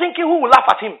 not thinking who will laugh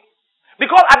at him.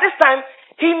 Because at this time,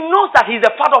 he knows that he's the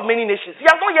father of many nations. He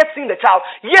has not yet seen the child,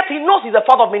 yet he knows he's the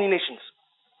father of many nations.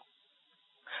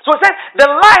 So it says, the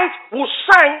light will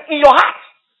shine in your heart.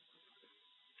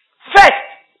 First.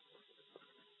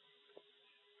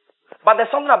 But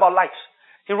there's something about light.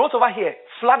 He wrote over here,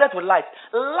 flooded with light.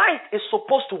 Light is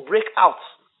supposed to break out.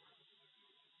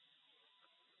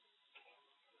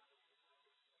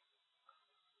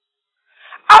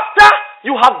 After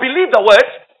you have believed the word,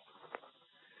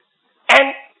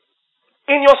 and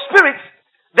in your spirit,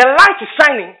 the light is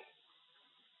shining,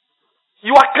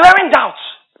 you are clearing doubts.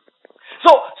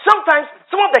 So sometimes,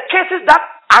 some of the cases that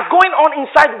are going on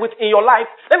inside in your life,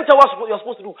 let me tell you what you're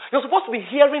supposed to do. You're supposed to be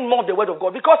hearing more of the word of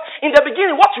God, because in the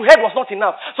beginning, what you heard was not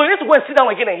enough. So you need to go and sit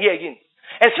down again and hear again.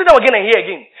 And sit down again and hear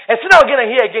again. And sit down again and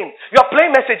hear again. You are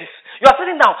playing messages. You are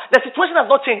sitting down. The situation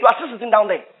has not changed. You are still sitting down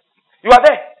there. You are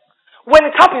there. When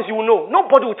it happens, you will know.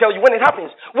 Nobody will tell you when it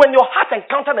happens. When your heart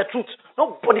encounters the truth,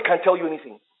 nobody can tell you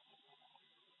anything.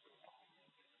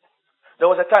 There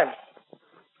was a time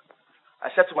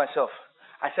I said to myself,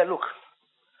 I said, look,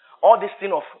 all this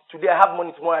thing of today I have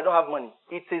money, tomorrow I don't have money,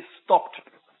 it is stopped.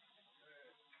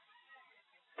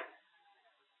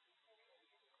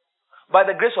 By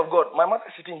the grace of God, my mother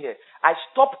is sitting here. I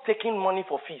stopped taking money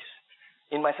for fees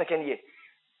in my second year.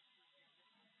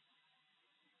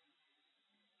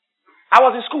 I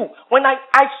was in school. When I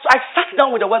sat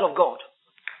down with the word of God,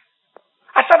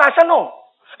 I said no.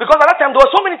 Because at that time, there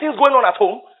were so many things going on at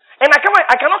home, and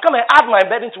I cannot come and add my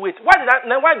burden to it. Why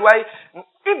do I,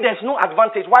 if there's no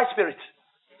advantage, why spirit?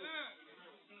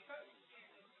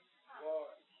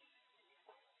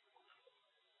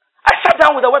 I sat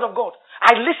down with the word of God.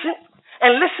 I listened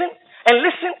and listened and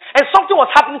listened, and something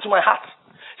was happening to my heart.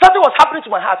 Something was happening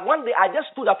to my heart. One day, I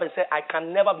just stood up and said, I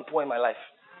can never be poor in my life.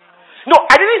 No,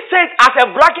 I didn't say it as a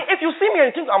bragging. If you see me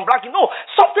and you think I'm bragging, no,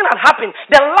 something had happened.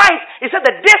 The light, it said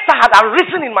the day star had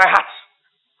arisen in my heart,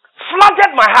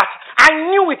 flooded my heart. I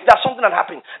knew it that something had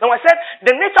happened. Now I said,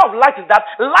 the nature of light is that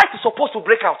light is supposed to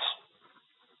break out.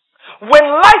 When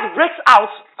light breaks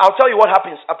out, I'll tell you what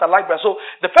happens after light breaks. So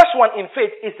the first one in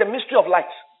faith is the mystery of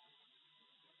light.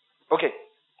 Okay.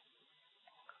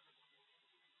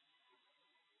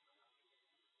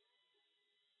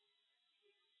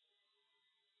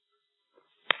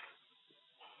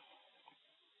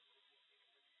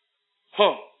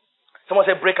 Someone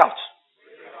say break out.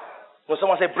 No,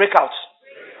 someone say break out.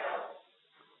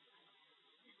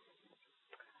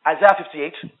 Isaiah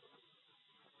 58,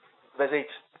 verse 8.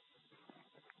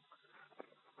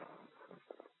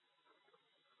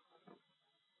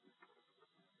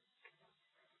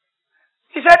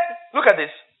 He said, look at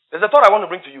this. There's a thought I want to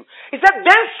bring to you. He said,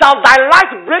 then shall thy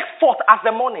light break forth as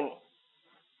the morning.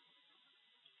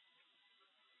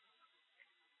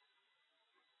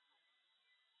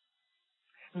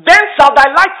 Then shall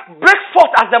thy light break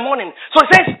forth as the morning. So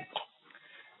it says,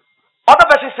 other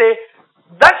verses say,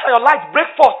 then shall your light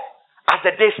break forth as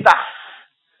the day star.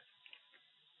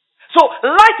 So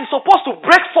light is supposed to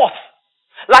break forth,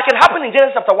 like it happened in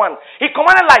Genesis chapter 1. He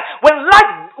commanded light.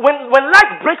 When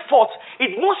light breaks forth,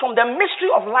 it moves from the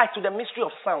mystery of light to the mystery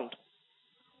of sound.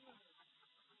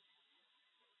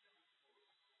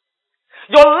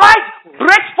 Your light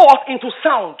breaks forth into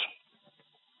sound.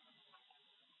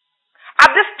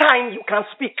 At this time, you can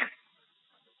speak.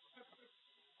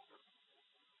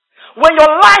 When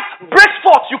your light breaks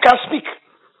forth, you can speak.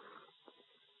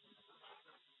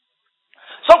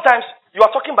 Sometimes you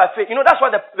are talking by faith. You know, that's why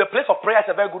the place of prayer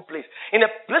is a very good place. In a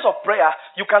place of prayer,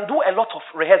 you can do a lot of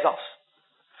rehearsals.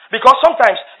 Because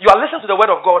sometimes you are listening to the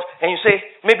word of God and you say,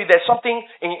 maybe there's something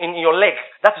in your leg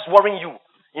that is worrying you.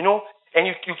 You know, and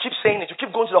you keep saying it. You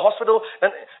keep going to the hospital. And,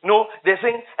 you know, they're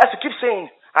saying, as you keep saying,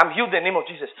 I'm healed in the name of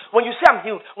Jesus. When you say I'm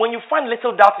healed, when you find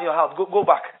little doubt in your heart, go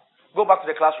back. Go back to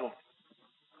the classroom.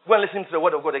 Go and listen to the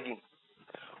word of God again.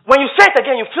 When you say it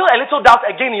again, you feel a little doubt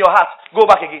again in your heart. Go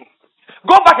back again.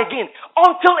 Go back again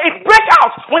until it breaks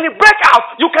out. When it breaks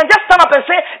out, you can just stand up and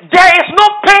say, there is no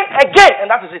pain again. And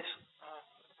that is it.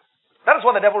 That is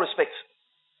what the devil respects.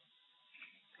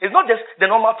 It's not just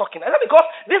the normal talking. And that's because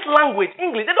this language,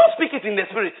 English, they don't speak it in the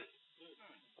spirit.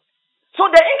 So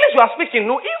the English you are speaking,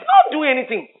 no, it's not doing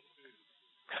anything.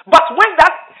 But when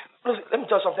that, let me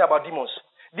tell you something about demons.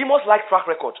 Demons like track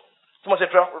record. Someone say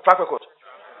track record.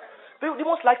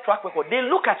 Demons like track record. They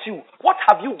look at you. What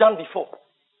have you done before?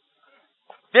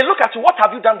 They look at you. What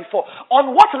have you done before?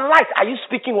 On what light are you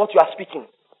speaking what you are speaking?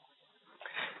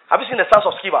 Have you seen the sons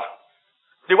of Sceva?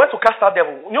 They went to cast out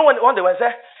devil. You know when they went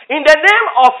there? In the name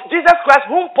of Jesus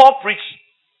Christ, whom Paul preached,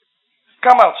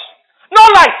 come out. No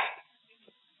light.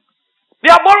 They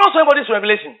are borrowing somebody's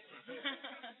revelation.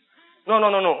 No.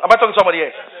 Am I talking to somebody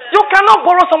else? You cannot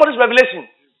borrow somebody's revelation.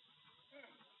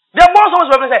 They are borrowing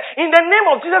somebody's revelation. In the name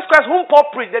of Jesus Christ, whom Paul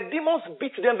preached, the demons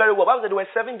beat them very well. There were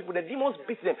 7 people. The demons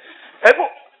beat them.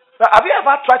 Now, have you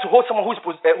ever tried to hold someone who is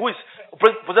possessed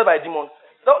by a demon?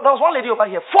 there was one lady over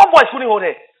here. 4 boys couldn't hold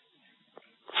her.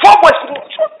 4 boys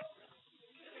couldn't.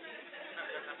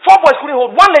 4 boys couldn't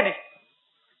hold one lady.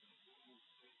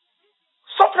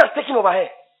 Something has taken over her.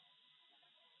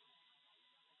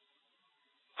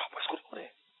 4 boys couldn't hold her.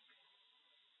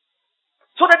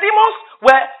 So the demons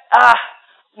were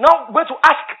now going to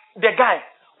ask the guy,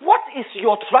 what is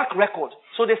your track record?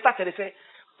 So they started, they say,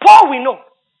 Paul we know.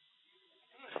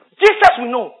 Jesus we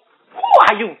know. Who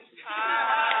are you?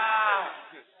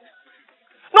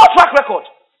 No track record.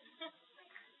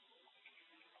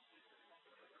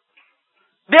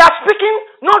 They are speaking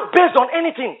not based on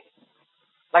anything.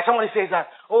 Like somebody says that,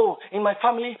 oh, in my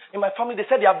family, they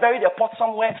said they are buried a pot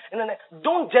somewhere. And then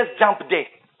don't just jump there.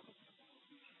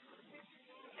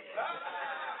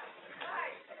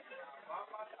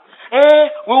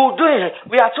 We will do it.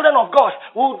 We are children of God.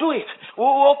 We will do it. We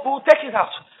will take it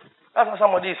out. That's how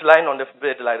somebody is lying on the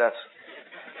bed like that.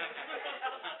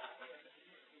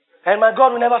 And my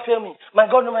God will never fail me. My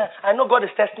God, I know God is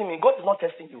testing me. God is not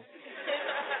testing you.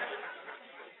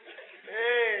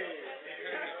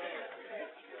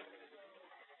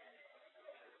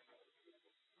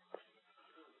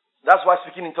 That's why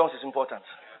speaking in tongues is important.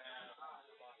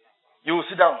 You will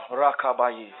sit down.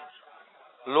 Rakabaye.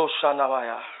 Lo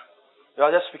shanabaya. You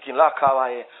are just speaking.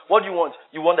 Rakabaye. What do you want?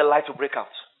 You want the light to break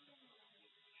out.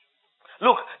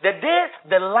 Look, the day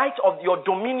the light of your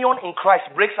dominion in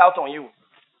Christ breaks out on you,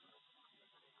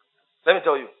 let me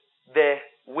tell you, the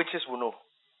witches will know.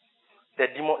 The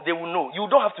demon, they will know. You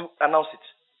don't have to announce it.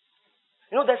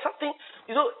 You know, there's something,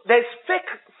 there's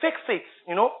fake faith,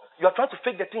 you are trying to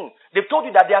fake the thing. They've told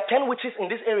you that there are 10 witches in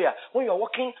this area. When you're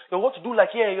walking, you want to do like,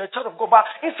 yeah, you're a child of God, but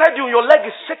inside you, your leg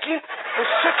is shaking,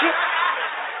 it's shaking.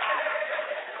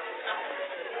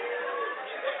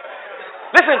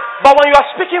 Listen, but when you are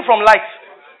speaking from light,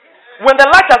 when the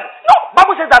light has,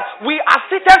 Bible says that we are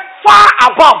seated far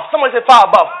above. Someone say far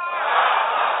above.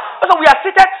 So we are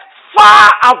seated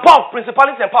far above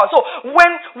principalities and powers. So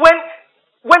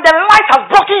when the light has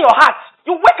broken your heart,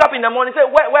 you wake up in the morning and say,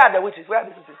 where are the witches? Where are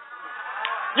the witches?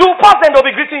 You pass them, they'll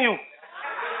be greeting you.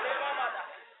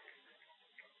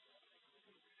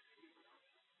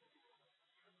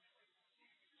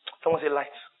 Someone say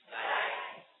light.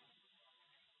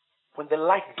 When the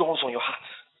light dawns on your heart,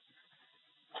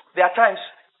 there are times,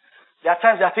 there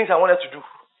are things I wanted to do.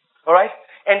 Alright?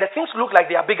 And the things look like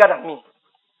they are bigger than me.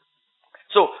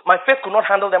 So my faith could not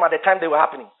handle them at the time they were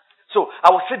happening. So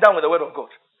I will sit down with the word of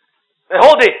God. The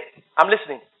whole day, I'm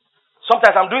listening.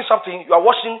 Sometimes I'm doing something, you are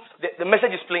watching, the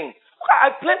message is playing.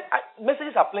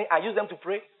 Messages are playing, I use them to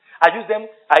pray. I use them,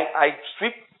 I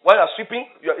sweep. While you are sweeping,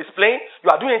 it's playing. You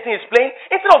are doing anything, it's playing.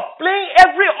 Instead of playing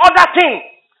every other thing,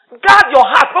 guard your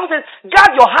heart. Bible says,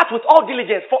 guard your heart with all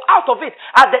diligence, for out of it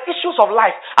are the issues of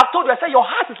life. I've told you, I said your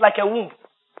heart is like a womb.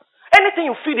 Anything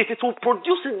you feed it, it will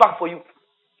produce it back for you.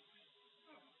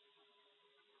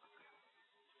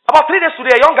 About 3 days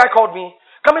today, a young guy called me,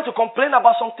 coming to complain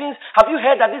about some things. Have you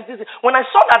heard that this? When I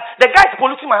saw that the guy is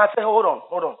polluting my heart, I said, hold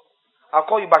on. I'll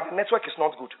call you back. The network is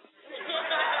not good.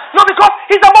 No, because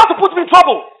he's about to put me in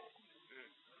trouble.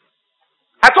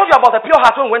 I told you about the pure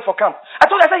heart when we went for camp. I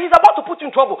said, he's about to put you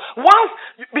in trouble. Once,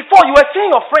 before you were seeing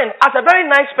your friend as a very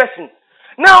nice person.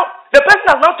 Now, the person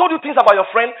has now told you things about your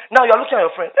friend. Now you're looking at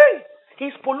your friend. Hey,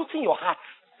 he's polluting your heart.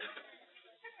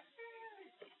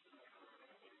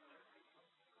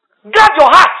 Guard your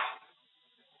heart.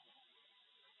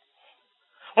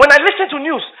 When I listen to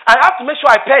news, I have to make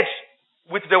sure I purge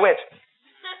with the word.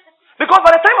 Because by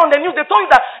the time on the news, they told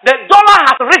you that the dollar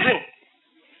has risen.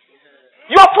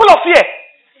 You are full of fear.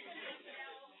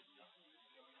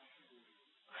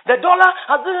 The dollar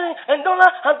has risen, and dollar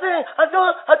has risen, and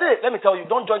dollar has risen. Let me tell you,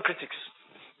 don't join critics.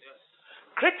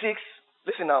 Critics,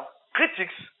 listen now,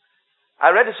 critics,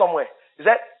 I read it somewhere. Is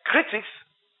that critics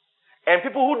and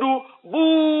people who do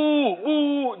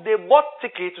boo, they bought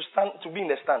tickets to be in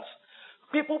the stands.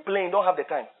 People playing don't have the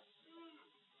time.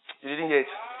 You didn't hear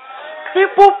it.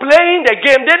 People playing the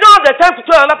game, they don't have the time to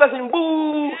tell another person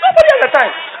boo. Nobody has the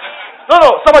time.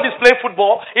 No, somebody's playing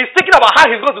football. He's thinking about how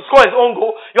he's going to score his own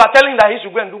goal. You are telling that he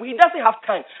should go and do it. He doesn't have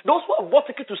time. Those who have bought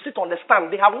tickets to sit on the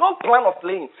stand, they have no plan of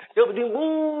playing. They'll be doing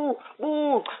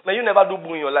boo. May you never do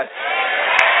boo in your life.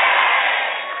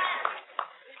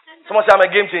 Someone say, I'm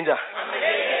a game changer.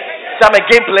 Say, I'm a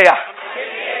game player.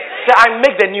 Say, I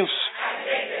make the news.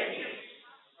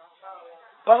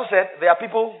 Pastor said, there are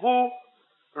people who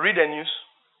read the news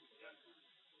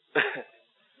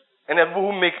and there are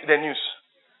people who make the news.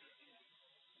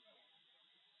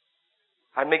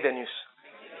 I make the news.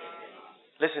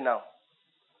 Listen now.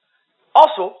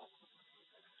 Also,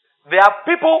 there are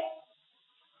people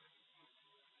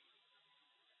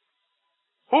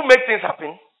who make things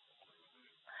happen.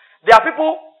 There are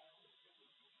people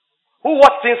who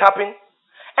watch things happen.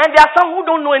 And there are some who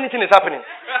don't know anything is happening.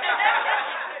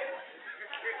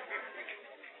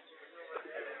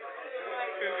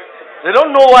 They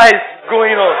don't know why it's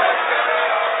going on.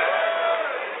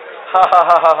 Ha ha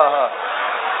ha ha ha.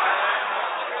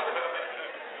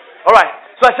 All right.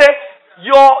 So I say,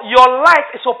 your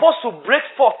light is supposed to break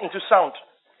forth into sound.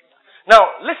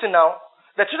 Now, listen now.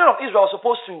 The children of Israel were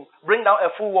supposed to bring down a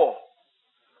full wall.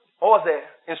 What was the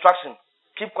instruction?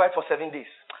 Keep quiet for 7 days.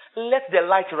 Let the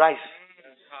light rise.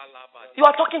 You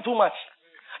are talking too much.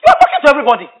 You are talking to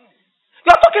everybody.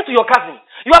 You are talking to your cousin.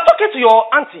 You are talking to your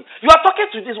auntie. You are talking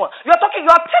to this one. You are telling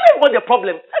everyone the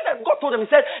problem. And then God told them, He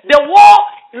said, the wall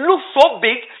looks so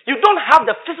big, you don't have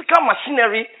the physical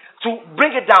machinery to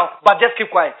bring it down, but just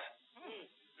keep quiet.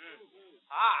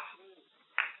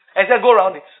 And He said, go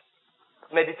around it.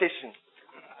 Meditation.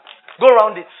 Go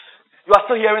around it. You are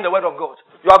still hearing the word of God.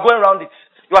 You are going around it.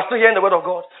 You are still hearing the word of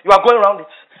God. You are going around it.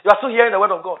 You are still hearing the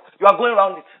word of God. You are going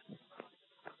around it.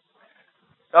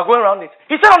 You are going around it.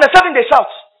 He said on the 7th day, shout.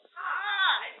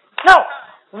 Now,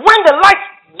 when the light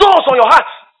dawns on your heart,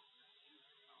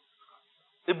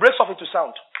 it breaks off into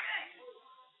sound.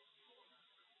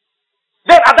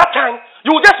 Then at that time,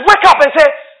 you will just wake up and say,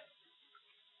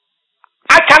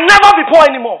 I can never be poor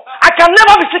anymore. I can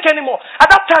never be sick anymore.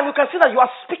 At that time, you can see that you are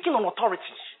speaking on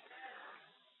authority.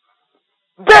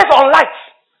 Based on light.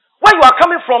 Where you are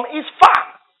coming from is far.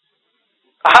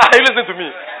 Listen to me.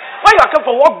 Where you are coming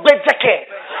from, what great decade.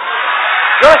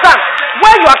 You understand?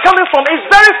 Where you are coming from is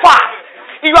very far.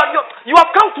 You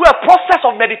have come through a process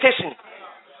of meditation.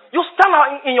 You stand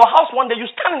out in your house one day, you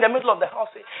stand in the middle of the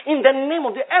house, in the name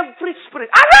of every spirit,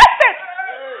 arrest it!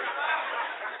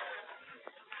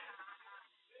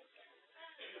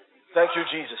 Thank you,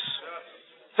 Jesus.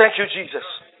 Thank you, Jesus.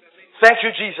 Thank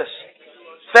you, Jesus.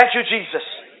 Thank you, Jesus.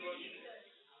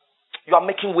 You are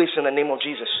making waves in the name of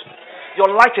Jesus. Your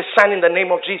light is shining in the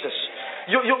name of Jesus.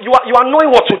 You are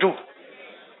knowing what to do.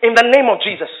 In the name of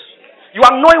Jesus. You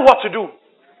are knowing what to do.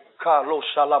 Carlo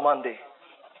Shalamande.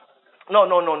 No.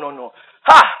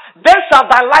 Then shall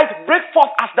thy light break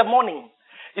forth as the morning.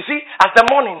 You see, as the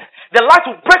morning. The light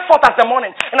will break forth as the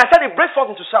morning. And I said it breaks forth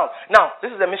into sound. Now,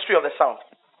 this is the mystery of the sound.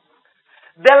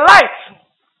 The light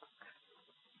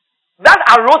that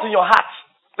arose in your heart,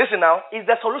 listen now, is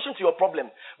the solution to your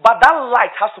problem. But that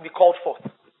light has to be called forth.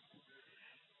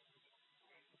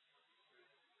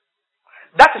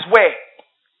 That is where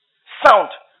sound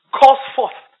calls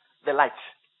forth the light.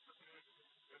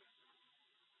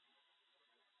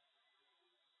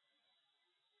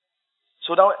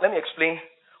 So now let me explain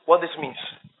what this means.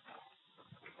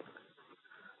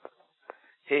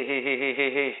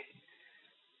 Hey.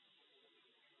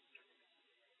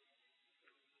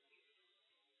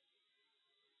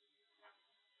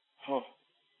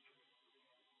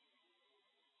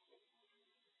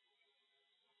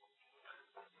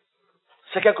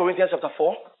 2 Corinthians chapter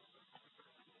 4.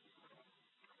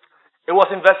 It was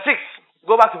in verse 6.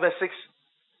 Go back to verse 6.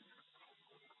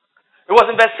 It was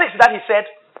in verse 6 that he said,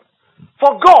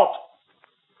 for God,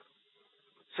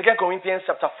 2 Corinthians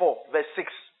chapter 4, verse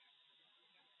 6.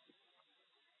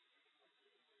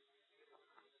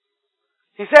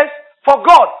 He says, for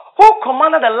God, who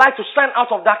commanded the light to shine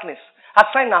out of darkness, has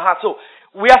shined in our hearts. So,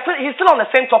 he's still on the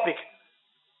same topic.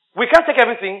 We can't take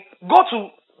everything. Go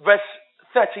to verse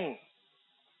 13.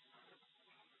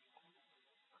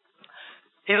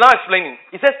 He's now explaining.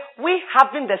 He says, we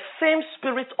having the same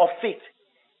spirit of faith,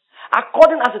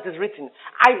 according as it is written,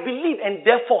 I believe and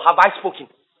therefore have I spoken.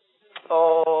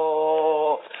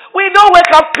 Oh, we don't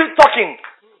wake up talking.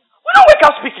 We don't wake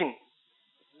up speaking.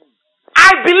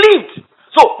 I believed.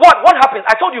 So what happens?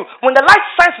 I told you, when the light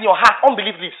shines in your heart,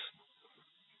 unbelief leaves.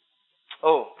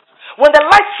 Oh. When the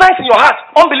light shines in your heart,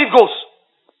 unbelief goes.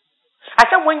 I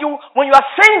said when you are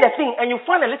saying the thing and you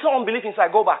find a little unbelief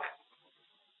inside, go back.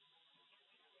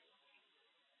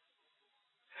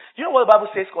 You know what the Bible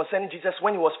says concerning Jesus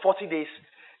when he was 40 days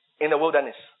in the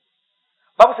wilderness?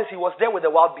 The Bible says he was there with the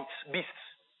wild beasts.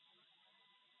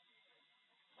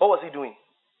 What was he doing?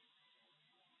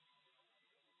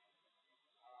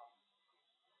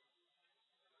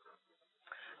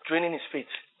 Training his faith.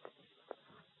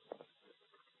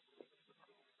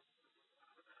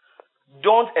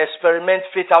 Don't experiment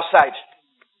faith outside.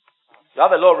 You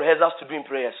have a lot of rehearsals to do in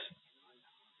prayers.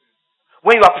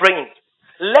 When you are praying,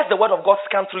 let the word of God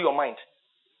scan through your mind.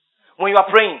 When you are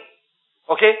praying,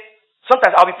 okay?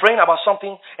 Sometimes I'll be praying about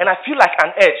something and I feel like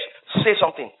an edge to say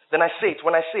something. Then I say it.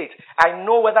 When I say it, I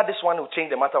know whether this one will change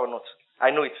the matter or not.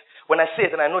 I know it. When I say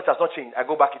it and I know it has not changed, I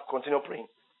go back and continue praying.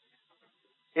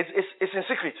 It's in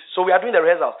secret. So we are doing the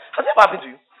rehearsals. Has it ever happened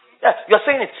to you? Yeah, you're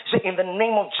saying it. Say, in the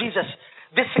name of Jesus,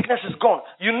 this sickness is gone.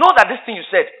 You know that this thing you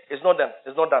said is not done.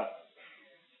 It's not done.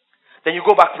 Then you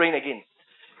go back praying again.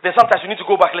 Then sometimes you need to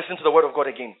go back listen to the word of God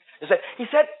again. He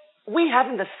said, we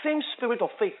having the same spirit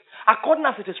of faith, according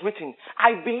as it is written,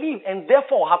 I believe and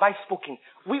therefore have I spoken.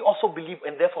 We also believe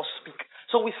and therefore speak.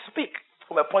 So we speak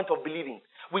from a point of believing.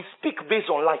 We speak based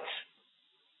on light.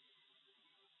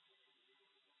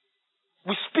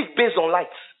 We speak based on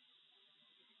light.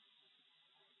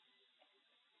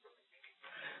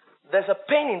 There's a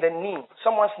pain in the knee,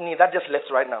 someone's knee that just left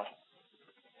right now.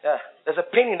 Yeah, there's a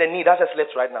pain in the knee that just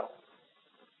left right now.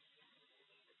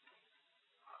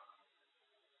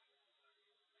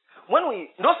 When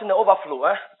those in the overflow,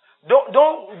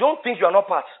 don't think you are not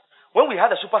part. When we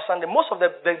had the Super Sunday, most of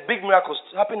the big miracles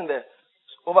happened in the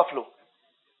overflow.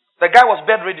 The guy was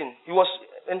bedridden. He was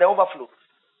in the overflow.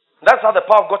 That's how the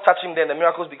power of God touched him there and the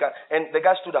miracles began. And the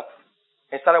guy stood up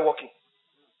and started walking.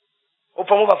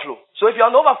 From overflow. So if you're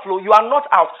on overflow, you are not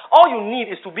out. All you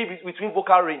need is to be between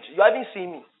vocal range. You haven't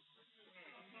seen me.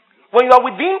 When you are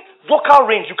within vocal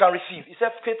range, you can receive. He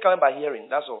said faith coming by hearing.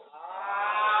 That's all.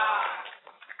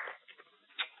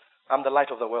 I'm the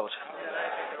light of the world.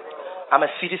 I'm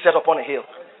a city set upon a hill.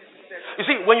 You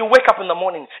see, when you wake up in the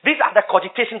morning, these are the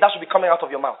cogitations that should be coming out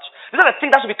of your mouth. These are the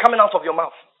things that should be coming out of your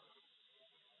mouth.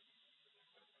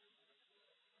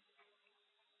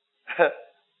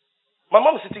 My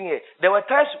mom is sitting here. There were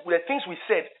times where things we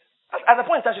said, at the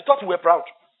point in time, she thought we were proud.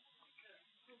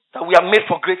 That we are made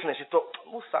for greatness. She thought,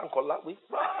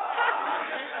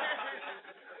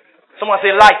 someone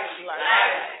say light.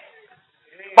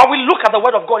 But we look at the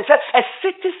word of God. It says, a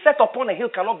city set upon a hill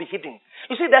cannot be hidden.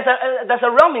 You see, there's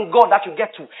a realm in God that you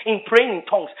get to in praying in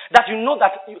tongues. That you know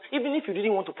that even if you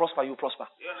didn't want to prosper, you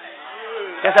prosper.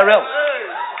 There's a realm.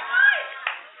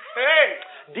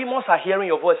 Demons are hearing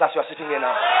your voice as you are sitting here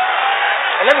now.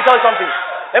 And let me tell you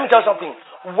something.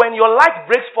 When your light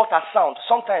breaks forth as sound,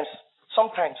 sometimes,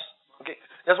 okay.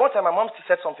 There's one time my mom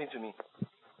said something to me.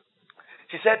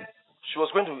 She said she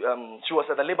was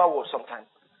at the labor ward sometime.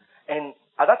 And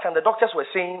at that time, the doctors were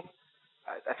saying,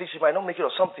 I think she might not make it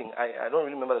or something. I don't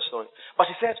really remember the story. But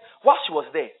she said, while she was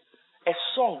there, a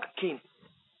song came.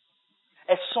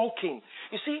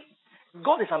 You see,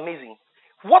 God is amazing.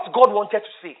 What God wanted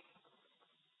to say,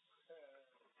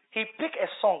 He picked a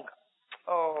song.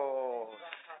 Oh,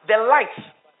 the light.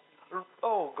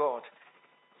 Oh, God.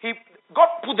 God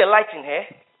put the light in her.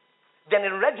 Then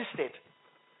it registered,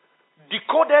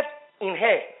 decoded in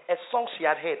her a song she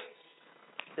had heard.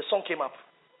 The song came up.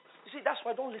 You see, that's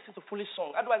why I don't listen to foolish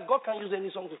song. Otherwise, God can't use any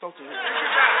song to talk to you.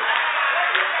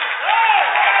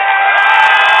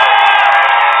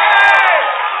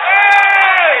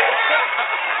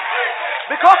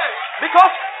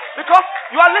 Because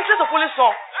you are listening to foolish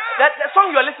song. The song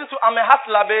you are listening to, I'm a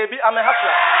hustler, baby. I'm a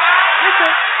hustler.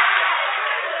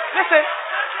 Listen.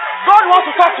 God wants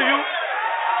to talk to you.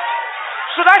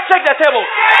 Should I check the table?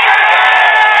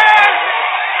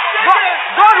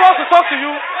 God wants to talk to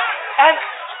you, and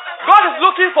God is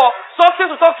looking for something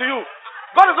to talk to you.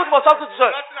 God is looking for something to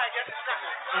say.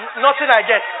 Nothing I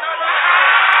get.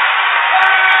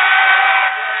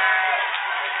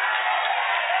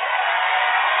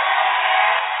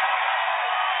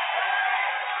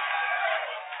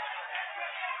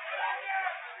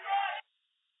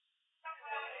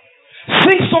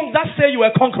 Sing songs that say you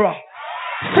are a conqueror.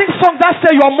 Sing songs that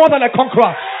say you are more than a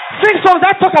conqueror. Sing songs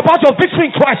that talk about your victory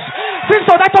in Christ. Sing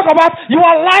songs that talk about you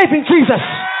are alive in Jesus.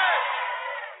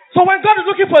 So when God is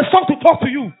looking for a song to talk to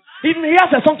you, He has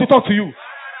a song to talk to you.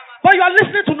 But you are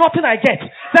listening to nothing I get.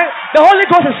 Then the Holy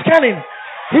Ghost is scanning.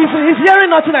 He's hearing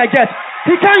nothing I get.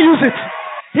 He can't use it.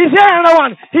 He's hearing another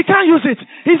one. He can't use it.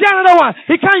 He's hearing another one.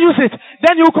 He can't use it.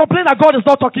 Then you complain that God is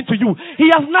not talking to you. He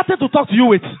has nothing to talk to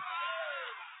you with.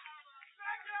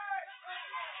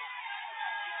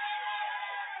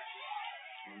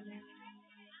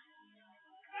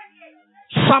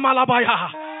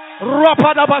 Samalabaya,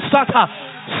 Rapadabasata.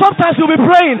 Sometimes you'll be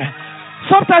praying.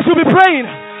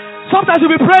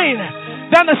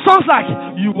 Then the song's like,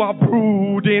 you are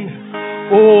brooding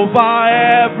over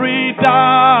every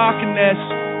darkness.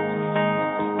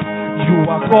 You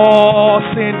are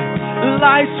causing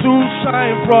light to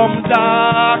shine from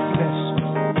darkness.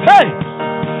 Hey!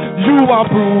 You are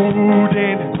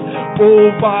brooding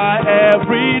over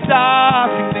every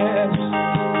darkness.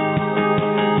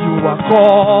 You are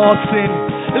causing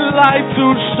light to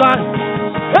shine.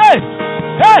 Hey!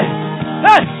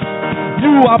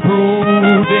 You are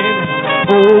brooding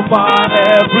over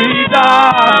every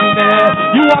darkness.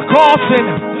 You are causing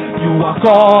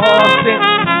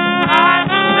light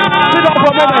to shine. Sit down for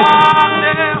a moment.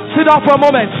 Sit down for a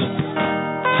moment.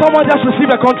 Someone just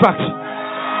received a contract.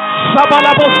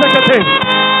 Shabalabo Sekete.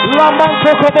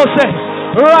 Lamanto Kobose.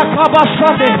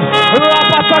 Rakabasande.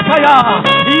 Rapatakaya.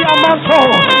 Yamanto.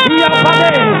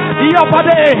 Yapade.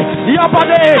 Yapade.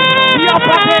 Yapade.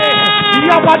 Yapade.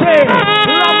 Yapade.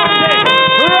 Lamande.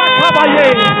 Rakabaye.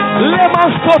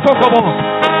 Lemanstoto Kobo.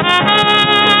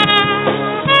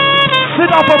 Sit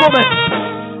down for a moment.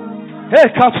 Hey,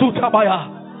 Katsutabaya.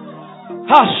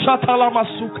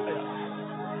 Hashatalamasukaya.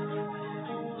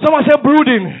 Someone say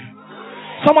brooding.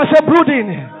 Someone say brooding.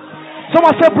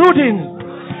 Someone say brooding.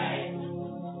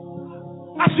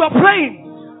 As you are praying,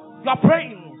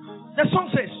 the song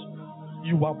says,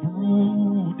 you are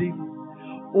brooding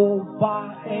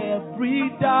over every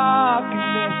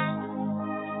darkness.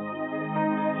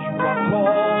 You are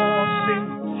causing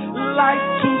light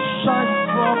to shine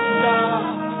from dark.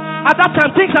 At that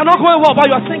time, things are not going well, but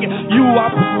you are singing. You are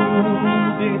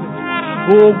brooding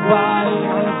over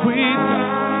every dark.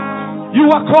 You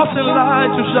are causing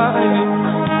light to shine.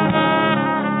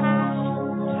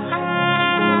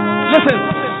 Listen.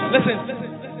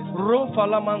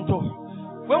 Rofalamanto.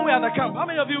 When we are at the camp, how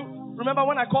many of you remember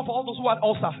when I called for all those who had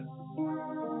ulcer?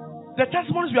 The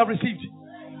testimonies we have received.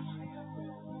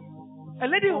 A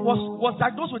lady was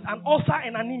diagnosed with an ulcer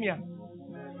and anemia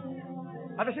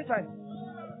at the same time.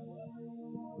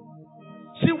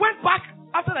 She went back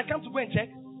after the camp to go and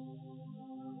check.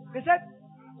 They said,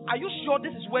 are you sure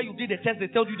this is where you did the test? They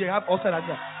told you they have ulcer and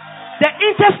anemia. The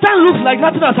intestine looks like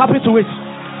nothing has happened to it.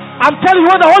 I'm telling you,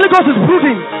 when the Holy Ghost is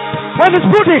brooding, when it's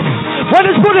brooding,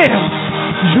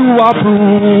 you are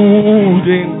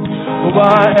brooding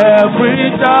over every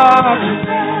dark.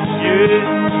 You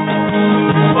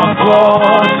are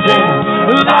causing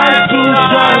light to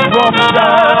shine from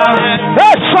dark.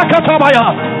 Hey, Shakatabaya,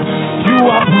 you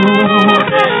are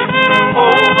brooding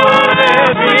over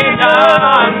every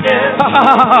dark.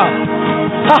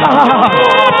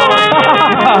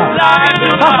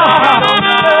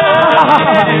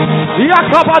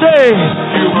 Yakabade,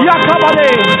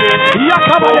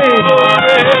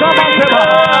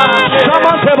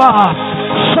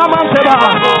 Samanteba.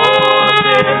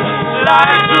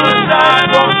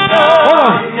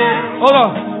 Hold on.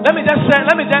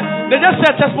 They just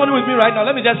said testimony with me right now.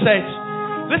 Let me just say it.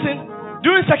 Listen,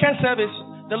 during second service,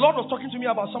 the Lord was talking to me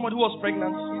about someone who was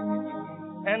pregnant.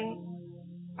 And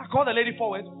I called the lady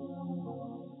forward.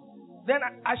 Then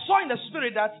I saw in the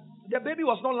spirit that the baby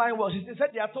was not lying well. She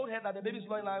said they had told her that the baby is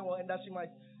not lying well and that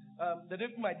the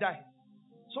baby might die.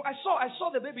 So I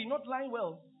saw the baby not lying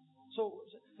well. So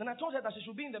then I told her that she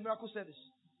should be in the miracle service.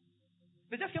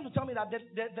 They just came to tell me that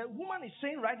the woman is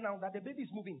saying right now that the baby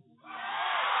is moving.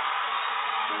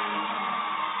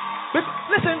 But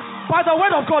listen, by the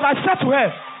word of God, I said to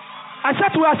her,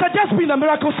 just be in the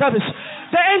miracle service.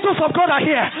 The angels of God are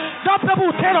here. That baby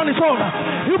will turn on his own.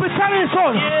 He'll be turning his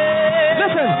own.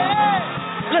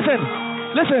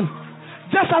 Listen.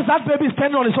 Just as that baby is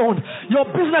turning on his own, your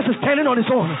business is turning on its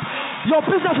own. Your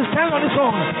business is turning on its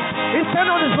own. It's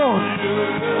turning on its own.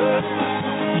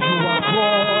 You are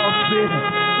crossing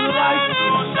light.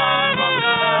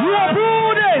 You are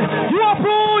brooding. You are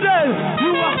brooding.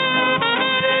 You are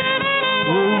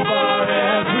over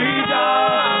every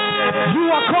dark.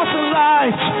 You are crossing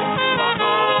light.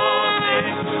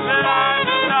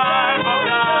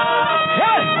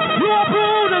 Hey, you are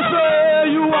brooding,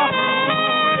 sir. You are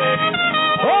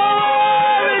over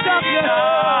darkness.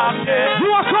 You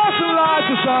are crossing light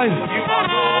to shine.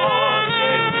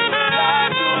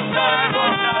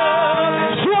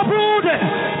 You are brooding.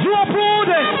 You are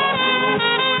brooding.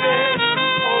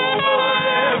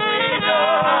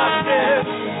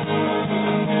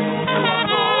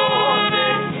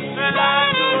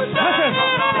 Listen,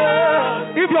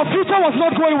 if your future was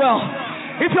not going well,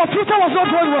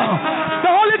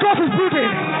 the Holy Ghost is brooding.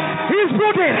 He's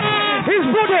brooding.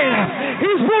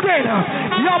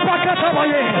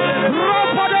 Yapakatabaye.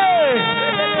 Rapade.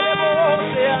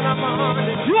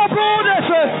 You are brooding,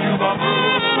 sir.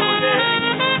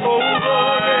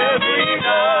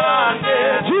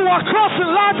 You are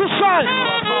crossing light to shine.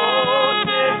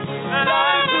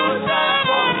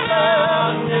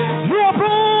 You are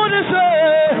brooding, sir.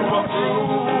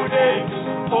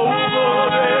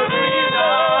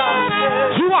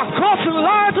 You are crossing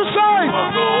light to shine.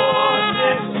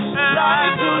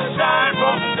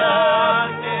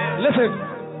 Listen.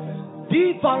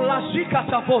 Diva la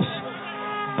shikatapos.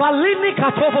 Balini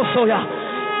katovosoya.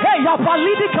 Hey, ya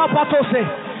balini kapatose.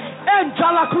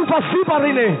 Enjala kupa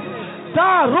sibarine.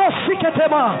 Da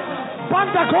rosiketema.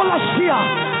 Banda gola shia.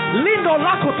 Lindo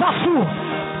lako tasu.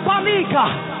 Panika.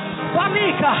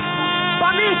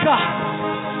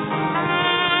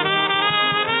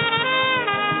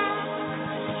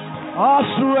 our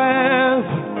strength,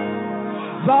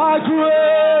 thy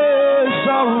grace,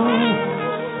 our rule,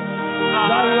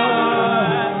 thy love,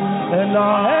 and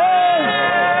our head,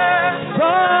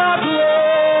 thy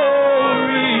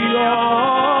glory of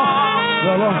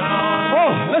the Lord.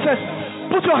 Oh, listen,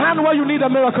 put your hand where you need a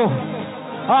miracle.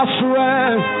 Our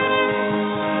strength,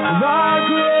 thy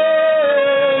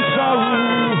grace, our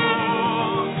rule,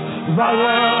 thy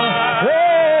love,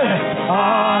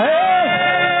 our head.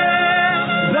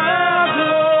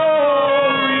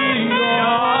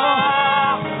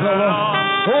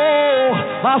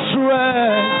 I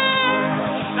swear,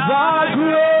 thy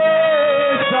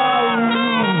grace, thy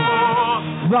rule,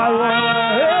 thy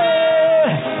way,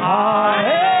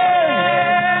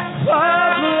 thy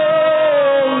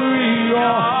glory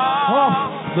of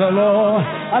the Lord.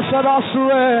 I said, I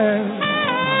swear,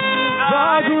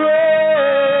 thy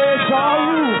grace, thy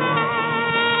rule,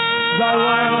 thy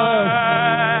way,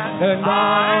 and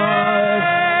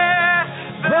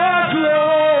thy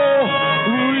glory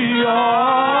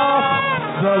of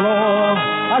the Lord.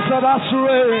 I said, I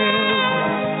swear,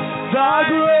 thy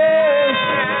grace,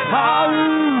 thy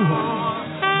rule,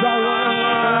 thy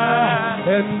word,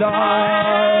 and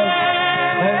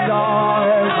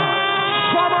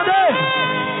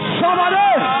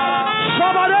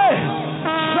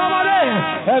somebody,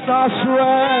 and I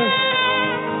swear,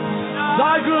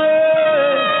 thy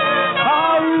grace,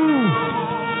 thy rule,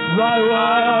 thy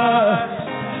word,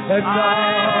 and thy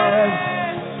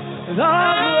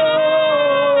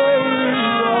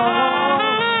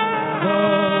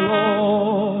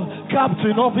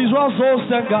Captain of Israel's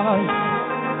host and God,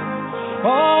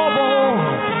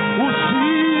 who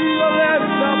see the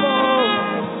land above,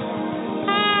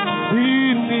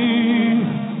 beneath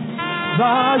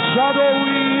thy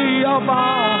shadowy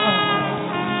abode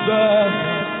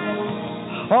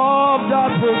of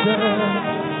that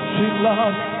protecting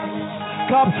love.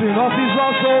 Captain of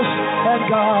Israel's host and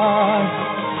God,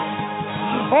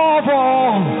 of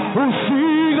all who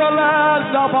see the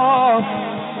land above,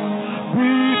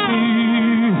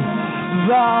 beneath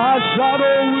thy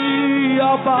shadowy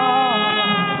abode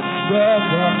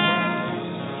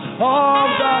of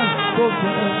thy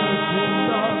protecting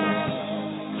love,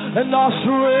 and our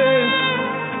strength,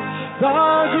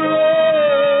 thy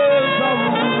grace, thy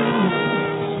rule,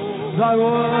 thy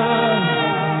word,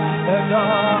 and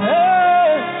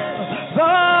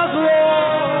thy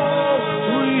glory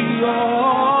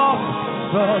of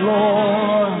the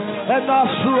Lord, and our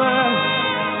strength,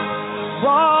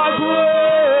 thy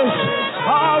grace,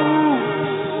 thy rule,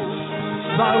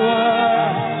 thy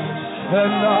word,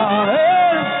 and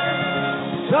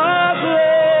thy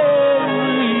glory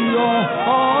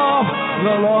of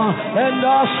the Lord, and I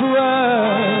swear,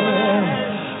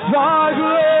 thy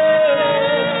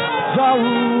grace, thy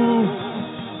rule,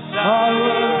 thy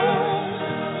word,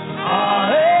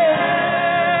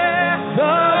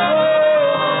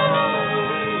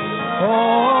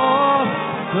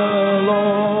 the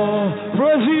Lord.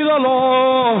 Praise ye the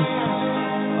Lord.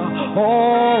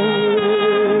 Always.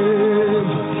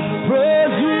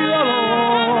 Praise ye the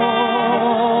Lord.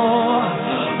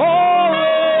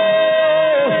 Always.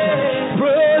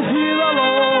 Praise ye the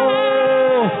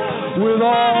Lord with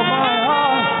all my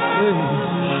heart.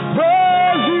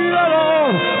 Praise ye the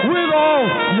Lord with all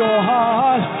your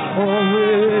heart.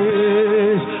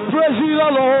 Always. Praise ye the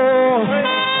Lord.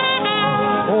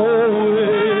 Always.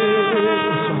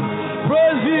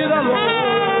 Praise ye the Lord.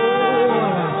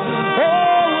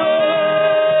 Always.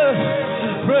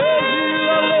 Praise ye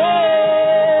the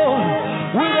Lord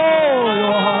with all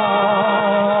your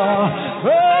heart.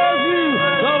 Praise ye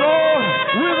the Lord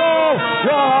with all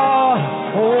your heart.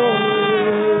 Always.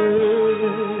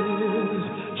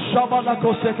 Shabalako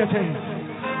sekete.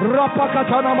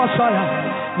 Rapakatana Masaya.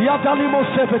 Yadalimo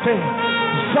sepete.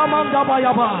 Zamanda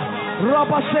bayaba.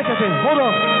 Rabasekete.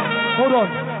 Hold on.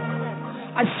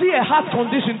 I see a heart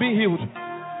condition being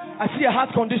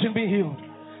healed.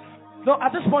 No,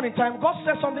 at this point in time, God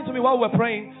said something to me while I was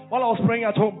praying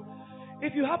at home.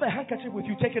 If you have a handkerchief with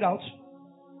you, take it out.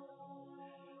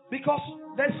 Because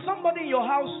there's somebody in your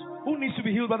house who needs to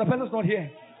be healed, but the person's not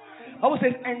here. I would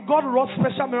say, and God wrought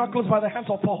special miracles by the hands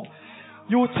of Paul.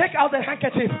 You will take out the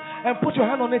handkerchief and put your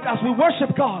hand on it as we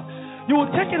worship God. You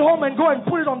will take it home and go and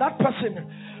put it on that person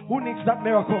who needs that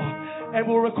miracle. And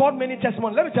we'll record many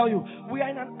testimonies. Let me tell you, we are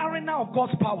in an arena of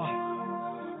God's power.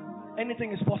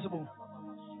 Anything is possible.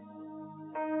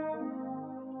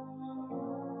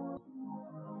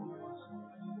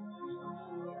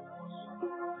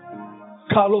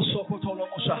 Carlos Sopotolo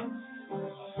Mosha.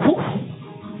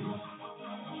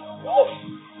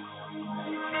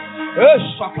 Yes,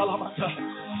 Sakalamata.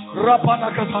 Rapana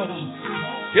Katana.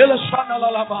 Eleshana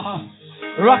lalaba.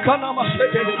 Rakana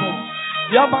masekelebo.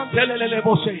 Yamantelele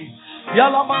bose.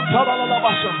 Yalamantala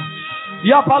lalabasa.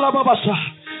 Yapalababasa.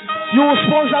 You will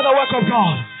sponsor the work of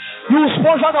God. You will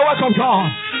sponsor the work of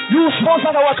God. You will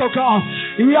sponsor the work of God.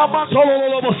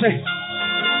 Yamantolo bose.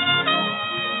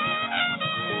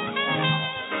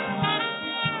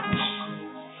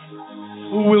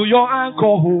 Will your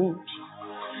anchor hold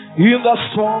in the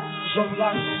storms of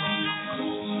life?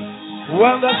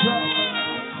 When the sun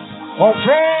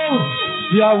unfolds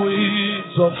their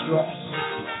wings of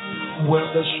strife, when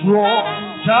the strong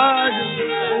tide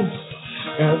is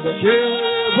and the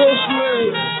cables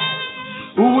raise,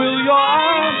 will your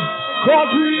anchor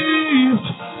drift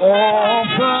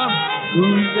off and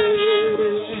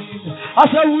remain? I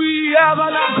said we have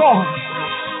an anchor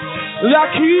that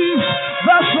keeps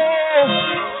the soul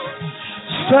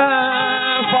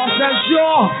stand fast and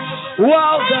sure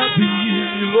while the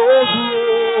billows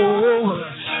roll.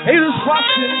 It is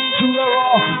fastened to the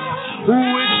rock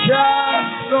which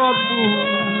cannot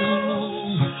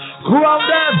move,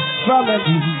 grounded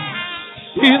firmly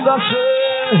in the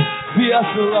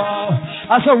fierce love.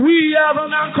 I said we have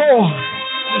an anchor.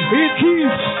 It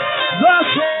keeps the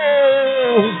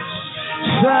soul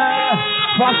stand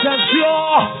fast and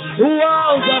sure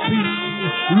while the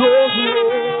billows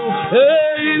roll.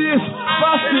 It is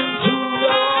fastened to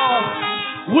the rock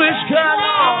which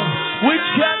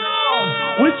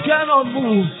cannot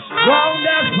move,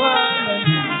 grounded firmly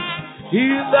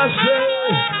in the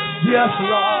fierce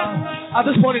love. At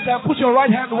this point in time, put your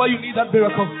right hand where you need that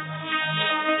miracle.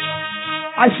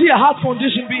 I see a heart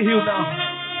condition being healed now.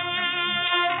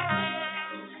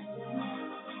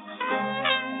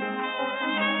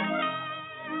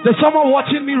 There's someone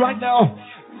watching me right now.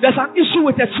 There's an issue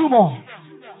with a tumor.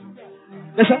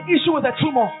 There's an issue with a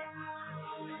tumor.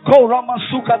 Go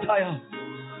Ramasukataya.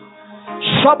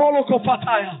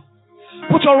 Shabolokopataya.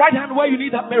 Put your right hand where you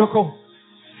need that miracle.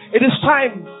 It is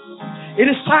time. It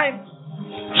is time.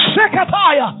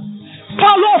 Sekataya.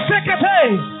 Palo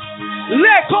Sekate.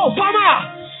 Leko Pama.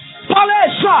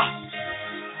 Palesha.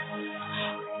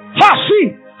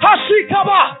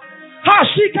 Hashikaba.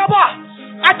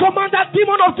 I command that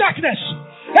demon of darkness.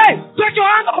 Hey, take your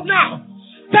hand off now.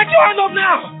 Take your hand off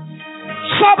now.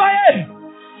 Sabaye.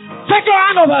 Take your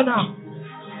hand off her now.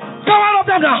 Go out of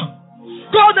them now.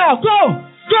 Go now. Go.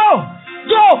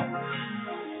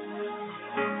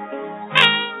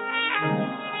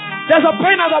 There's a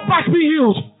pain at the back, be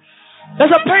healed.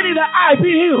 There's a pain in the eye, be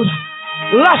healed.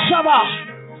 Lashaba.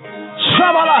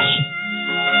 Shabalash.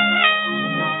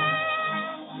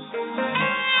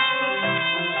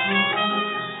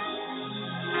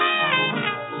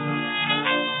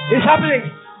 It's happening.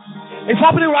 It's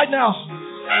happening right now.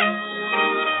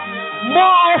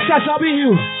 More ulcers shall be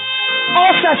healed.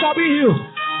 Ulcers shall be healed.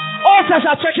 Ulcers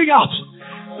are checking out.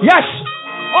 Yes.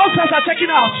 Ulcers are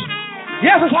checking out.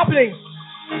 Yes, it's happening.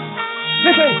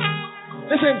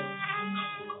 Listen.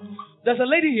 There's a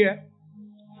lady here.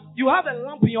 You have a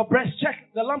lump in your breast. Check.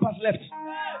 The lump has left.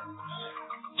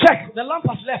 Check. The lump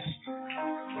has left.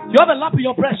 You have a lump in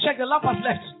your breast. Check. The lump has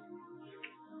left.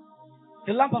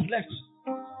 The lump has left.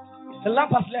 The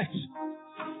lamp has left.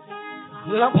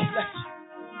 The lamp has left.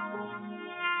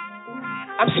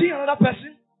 I'm seeing another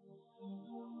person.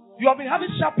 You have been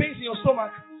having sharp pains in your stomach.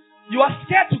 You are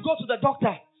scared to go to the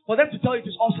doctor for them to tell you it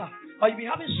is ulcer. But you've been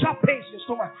having sharp pains in your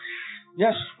stomach.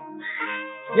 Yes.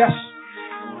 Yes.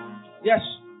 Yes.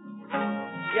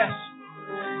 Yes.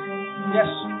 Yes.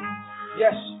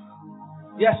 Yes.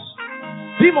 Yes.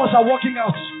 Demons are walking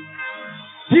out.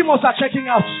 Demons are checking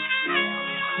out.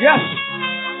 Yes.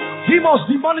 Demons,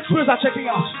 demonic spirits are checking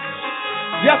out.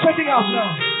 They are checking out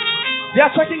now. They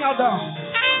are checking out now.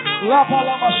 Rapa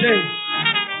lama she.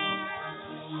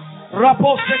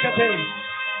 Rapo sekate.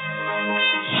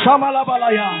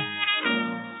 Shamalabalaya.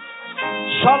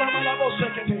 Shalamalabo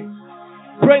sekate.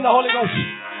 Pray in the Holy Ghost.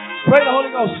 Pray in the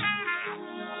Holy Ghost.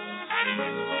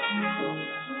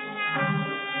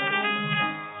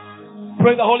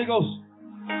 Pray in the Holy Ghost.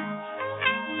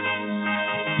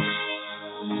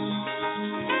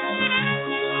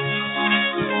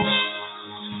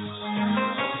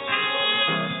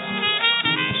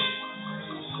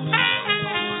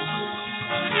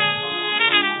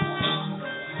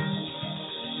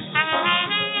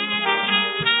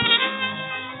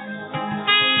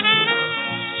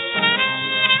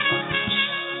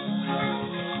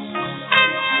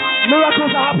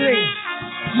 Miracles are happening.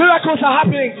 Miracles are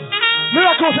happening.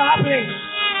 Miracles are happening.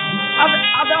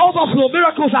 At the overflow,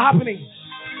 miracles are happening.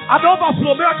 At the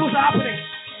overflow, miracles are happening.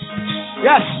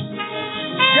 Yes.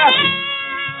 Yes.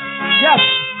 Yes.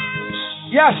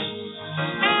 Yes.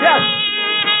 Yes.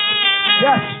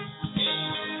 Yes.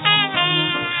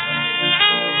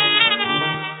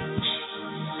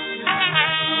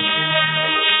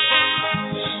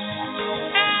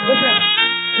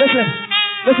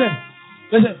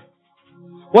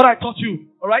 What I taught you,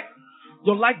 alright?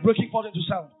 Your light breaking forth into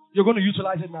sound. You're going to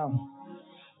utilize it now.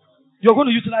 You're going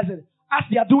to utilize it. As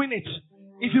they are doing it,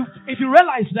 if you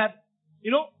realize that, a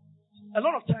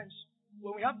lot of times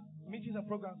when we have meetings and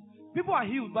programs, people are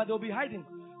healed, but they'll be hiding.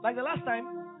 Like the last time,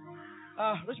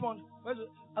 Richmond,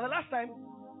 the last time,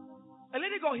 a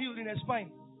lady got healed in her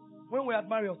spine when we were at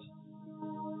Marriott.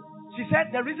 She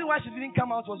said the reason why she didn't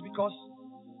come out was because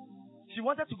she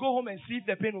wanted to go home and see if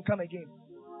the pain will come again.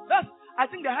 That's, I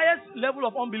think, the highest level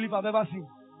of unbelief I've ever seen.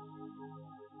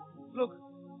 Look,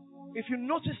 if you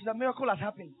notice the miracle has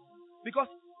happened, because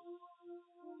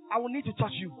I will need to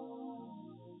touch you.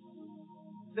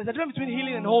 There's a difference between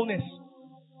healing and wholeness.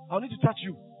 I will need to touch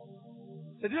you.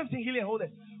 There's a difference between healing and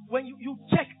wholeness. When you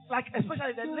check, like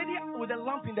especially the lady with the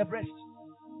lump in the breast,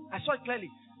 I saw it clearly.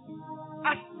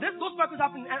 As those miracles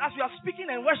happen, and as we are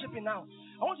speaking and worshiping now,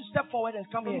 I want you to step forward and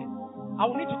come here. I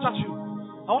will need to touch you.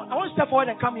 I want you to step forward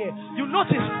and come here. You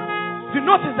notice that the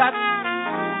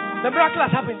miracle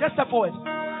has happened. Just step forward.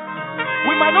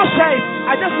 We might not say it.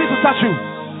 I just need to touch you.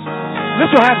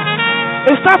 Lift your hand.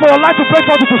 It's time for your life to break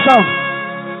forth into sound.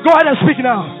 Go ahead and speak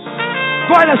now.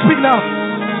 Go ahead and speak now.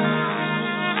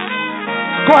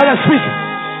 Go ahead and speak.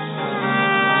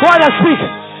 Go ahead and speak.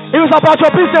 If it's about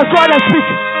your business, go ahead and speak.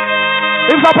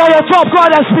 If it's about your job, go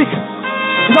ahead and speak.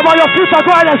 If it's about your future,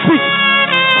 go ahead and speak.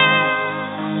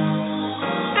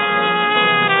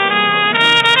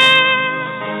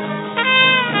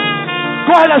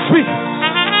 Go ahead and speak.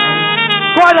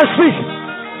 Go ahead and speak.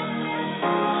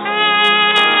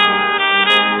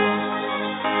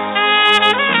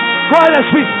 Go ahead and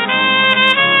speak.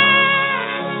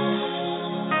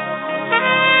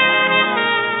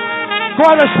 Go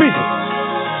ahead and speak.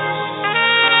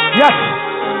 Yes.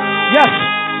 Yes.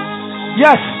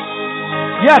 Yes.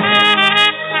 Yes.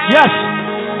 Yes.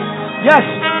 Yes.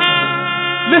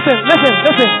 Listen.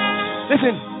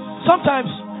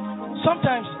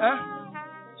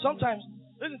 Sometimes,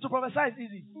 listen, to prophesy is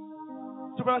easy.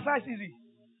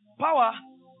 Power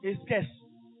is scarce.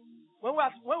 When we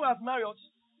have Marriott,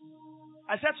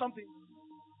 I said something.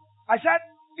 I said,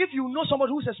 if you know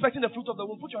somebody who's expecting the fruit of the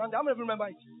womb, put your hand down. How many of you remember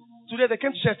it? Today they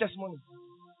came to share testimony.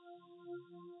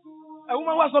 A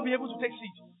woman who has not been able to take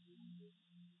seed.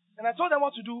 And I told them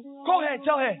what to do. Call her and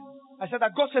tell her. I said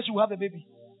that God says she will have a baby.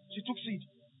 She took seed.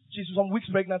 She's some weeks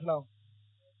pregnant now.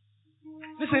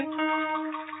 Listen.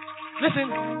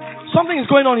 Something is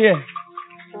going on here.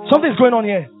 Something is going on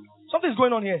here.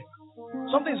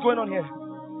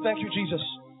 Thank you, Jesus.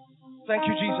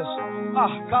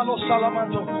 Carlos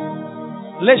Salamanto.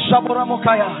 Le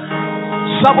Shaboramokaya.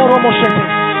 Saboromoshete.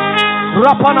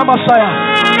 Rapana Masaya.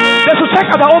 They should check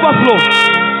at the overflow.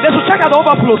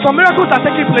 Some miracles are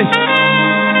taking place.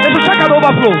 They should check at the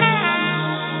overflow.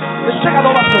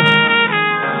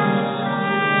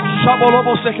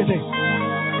 Shaboromosekete.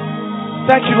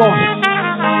 Thank you, Lord.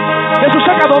 They should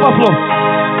check at the overflow.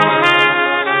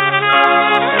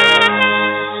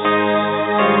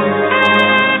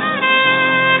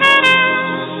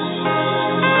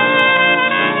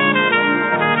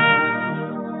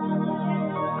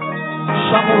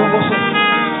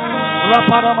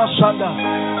 Rapanamashanda.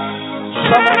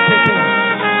 Shamanteke.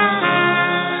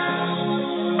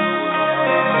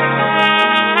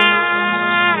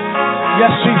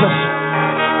 Yes, Jesus.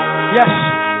 Yes.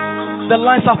 The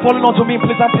lines are falling onto me in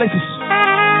pleasant places.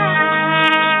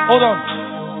 Hold on.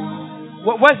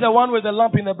 Where's the one with the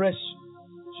lump in the breast?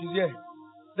 She's here.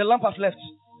 The lump has left.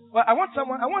 Well, I want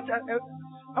someone to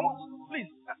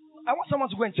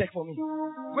go and check for me.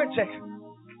 Go and check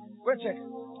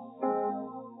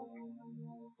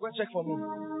for me.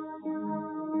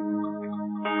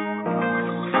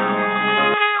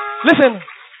 Listen,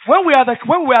 when we are at the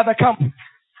camp,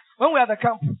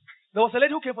 there was a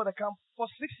lady who came for the camp for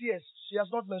 6 years. She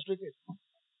has not menstruated.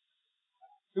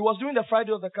 It was during the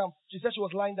Friday of the camp. She said she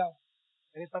was lying down,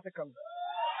 and it started coming.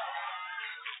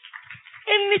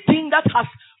 Anything that has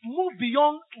moved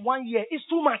beyond 1 year is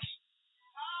too much.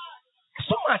 It's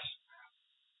too much.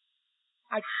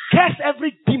 I curse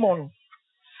every demon.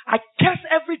 I curse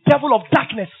every devil of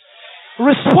darkness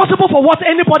responsible for what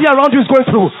anybody around you is going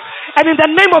through. And in the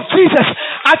name of Jesus,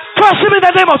 I curse him in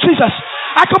the name of Jesus.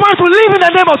 I command you to leave in the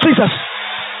name of Jesus.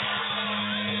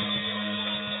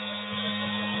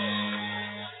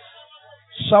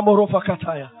 Samorofa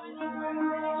Kataya.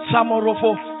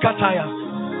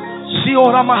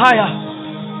 Siora Mahaya.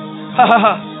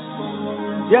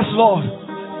 Yes, Lord.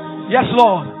 Yes,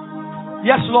 Lord.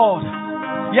 Yes, Lord.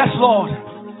 Yes, Lord.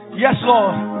 Yes,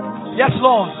 Lord. Yes,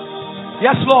 Lord.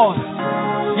 Yes, Lord.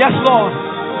 Yes, Lord.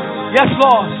 Yes,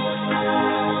 Lord.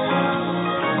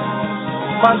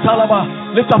 Mantalaba,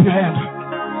 lift up your hand.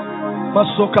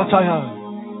 Masokataya.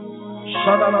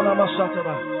 Shanana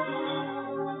Masatana.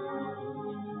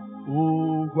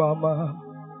 Ugama.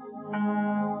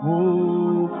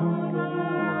 Ukuno.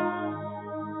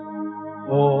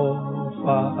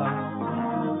 Ofa.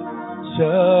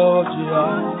 Georgia.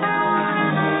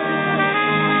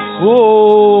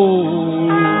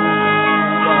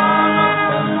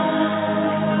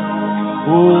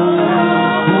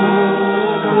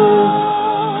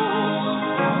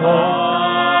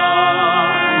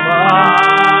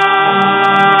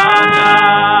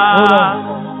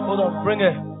 Hold on. Bring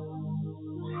it.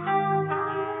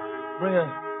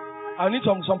 I need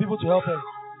some people to help her.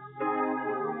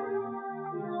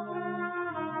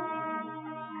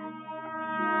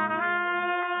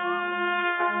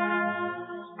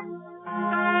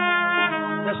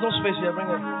 There's no space here. Bring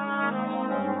it.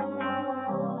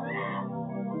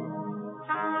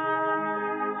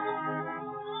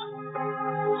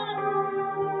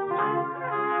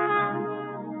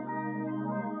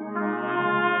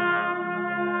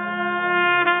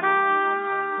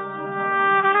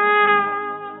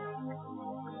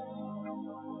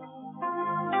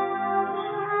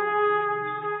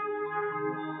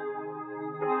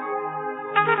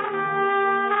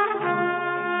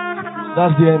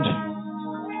 That's the end.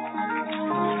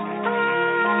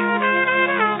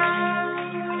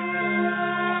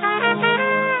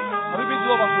 Have you been to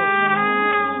overflow?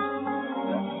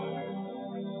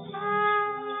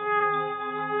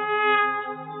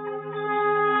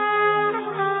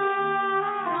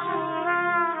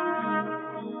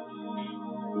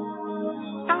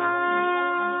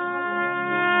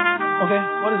 Okay,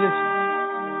 what is it?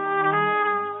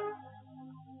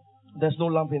 There's no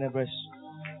lump in her breast.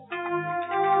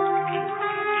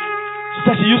 She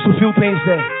said she used to feel pains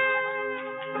there.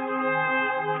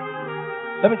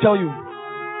 Let me tell you,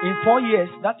 in 4 years,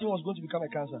 that thing was going to become a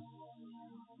cancer.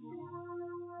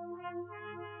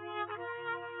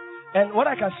 And what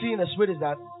I can see in the spirit is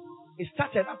that it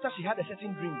started after she had a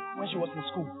certain dream when she was in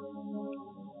school.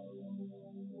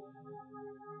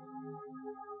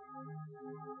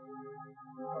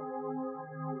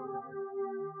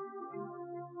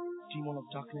 Demon of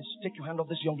darkness, take your hand off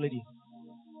this young lady.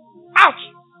 Out!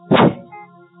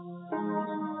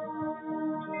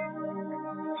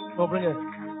 No, bring it.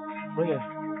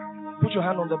 Put your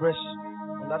hand on the breast,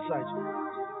 on that side.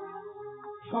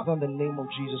 Father, in the name of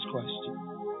Jesus Christ.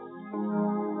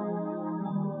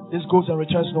 This goes and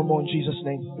returns no more in Jesus'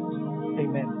 name.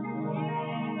 Amen.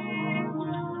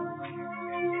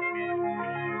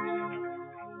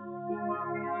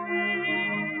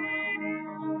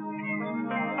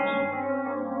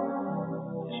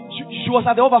 She was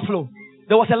at the overflow.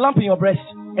 There was a lump in your breast,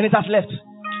 and it has left.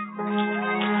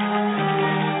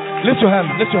 Lift your hand.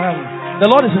 The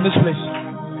Lord is in this place.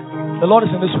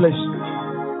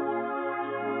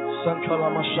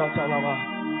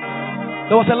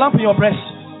 There was a lump in your breast.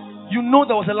 You know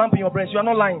there was a lump in your breast. You are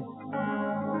not lying.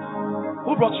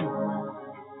 Who brought you?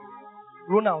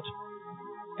 Ronald.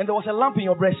 And there was a lump in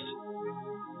your breast.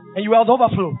 And you were at the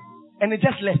overflow. And it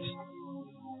just left.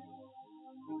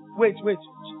 Wait.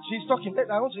 She's talking.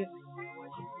 I want to.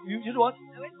 You did what?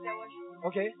 I went to the washroom.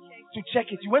 Okay. To check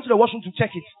it. You went to the washroom to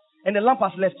check it. And the lamp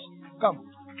has left. Come.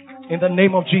 In the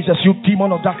name of Jesus, you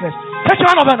demon of darkness. Take your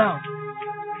hand over now.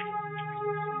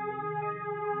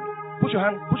 Put your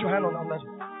hand on that.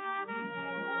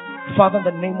 Father, in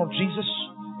the name of Jesus,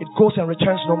 it goes and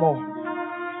returns no more.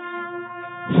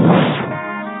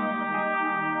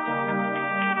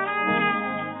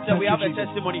 So we have a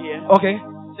testimony here. Okay.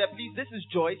 So please, this is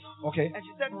Joyce. Okay. And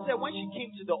she said when she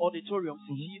came to the auditorium,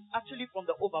 she is actually from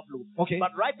the overflow. Okay.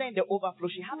 But right there in the overflow,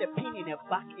 she had a pain in her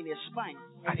back, in her spine.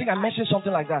 I think I mentioned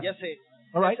something like that. Yes, sir.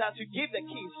 All right. So as you give the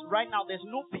keys, right now there's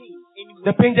no pain anymore.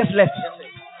 The pain just left. Yes, sir.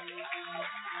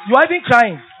 You are even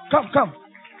crying.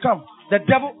 Come. The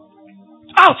devil.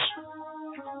 Out!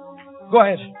 Go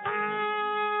ahead. So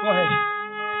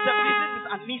please, this is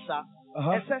Anissa.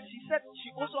 And so she said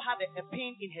she also had a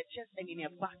pain in her chest and in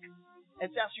her back. And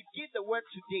so as you give the word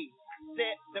today,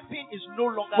 the pain is no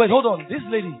longer. Wait, hold on. This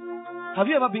lady, have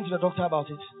you ever been to the doctor about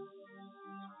it?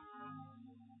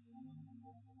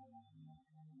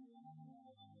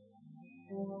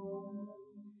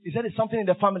 He said it's something in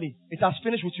the family. It has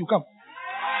finished with you. Come.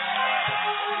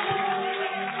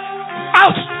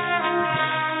 Out!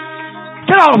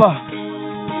 Get out of her.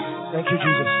 Thank you,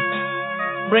 Jesus.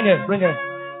 Bring her.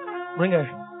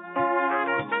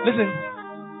 Listen.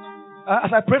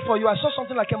 As I prayed for you, I saw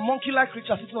something like a monkey-like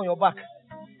creature sitting on your back.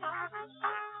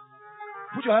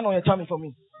 Put your hand on your tummy for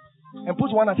me. And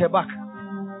put one at her back.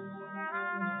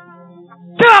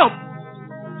 Get out!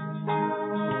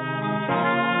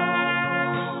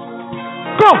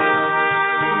 Go.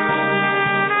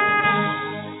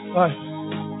 Alright.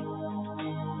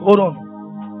 Hold on.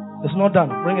 It's not done.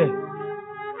 Bring it.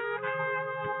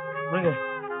 Bring it.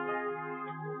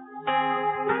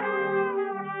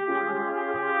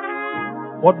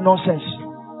 What nonsense.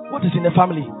 What is in the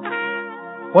family?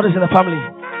 What is in the family?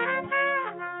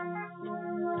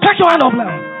 Take your hand off now.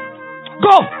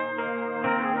 Go.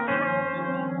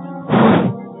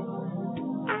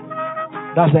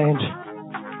 That's the end.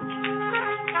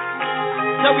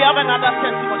 So we have another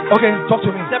testimony. Okay, talk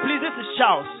to me. So please, this is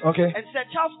Charles. Okay. And Sir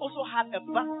Charles also had a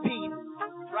back pain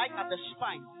right at the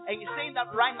spine. And he's saying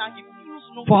that right now he feels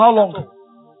no For how pain long? at all.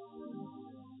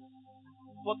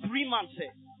 For 3 months, sir.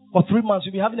 For 3 months,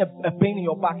 you'll be having a pain in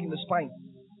your back, in the spine.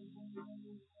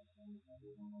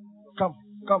 Come.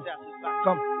 That's his back.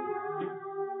 Come.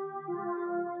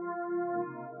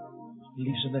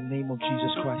 Lives in the name of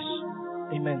Jesus Christ.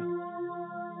 Amen.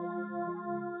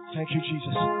 Thank you,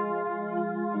 Jesus.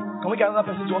 Can we get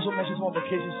another person to also mention some of the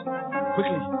cases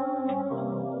quickly?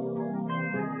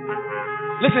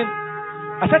 Listen,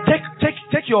 I said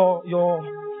take your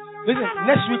listen,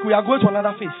 next week we are going to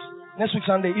another phase. Next week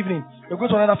Sunday evening, we're going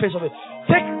to another phase of it.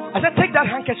 Take that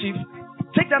handkerchief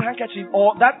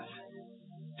or that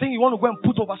thing you want to go and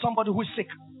put over somebody who is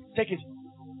sick. Take it.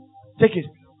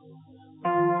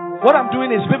 What I'm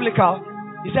doing is biblical.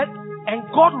 He said, and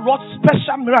God wrought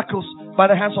special miracles by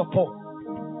the hands of Paul.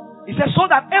 He said, so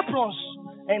that aprons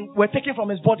and were taken from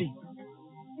his body.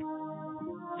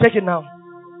 Take it now.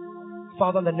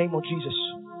 Father, in the name of Jesus.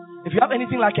 If you have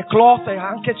anything like a cloth, a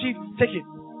handkerchief, take it.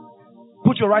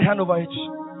 Put your right hand over it.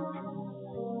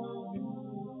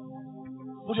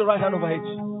 Put your right hand over it.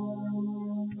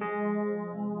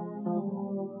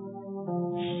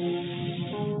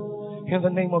 In the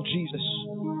name of Jesus.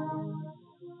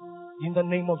 In the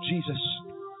name of Jesus.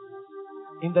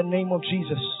 In the name of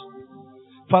Jesus.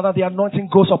 Father, the anointing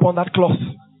goes upon that cloth.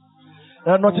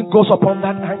 The anointing goes upon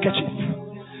that handkerchief.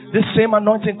 This same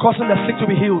anointing causing the sick to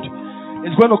be healed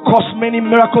is going to cause many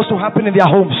miracles to happen in their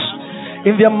homes.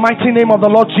 In the mighty name of the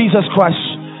Lord Jesus Christ.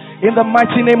 In the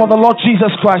mighty name of the Lord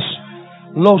Jesus Christ.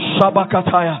 Lo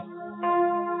Shabakataya.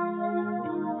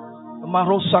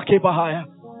 Marosake Bahaya.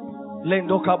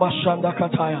 Lendo Kabashanda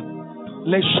Kataya.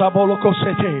 Le Shaboloko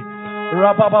Sete.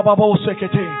 Rabababo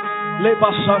Sekete. Le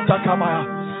Basanta Kamaya.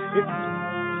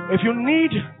 If you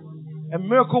need a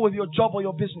miracle with your job or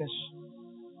your business,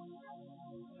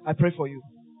 I pray for you.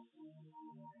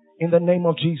 In the name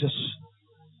of Jesus.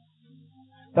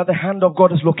 That the hand of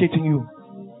God is locating you.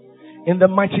 In the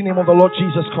mighty name of the Lord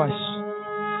Jesus Christ.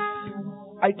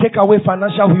 I take away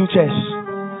financial wheelchairs.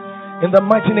 In the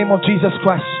mighty name of Jesus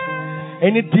Christ.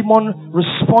 Any demon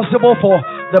responsible for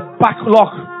the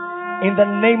backlog. In the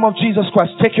name of Jesus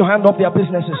Christ. Take your hand off their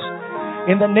businesses.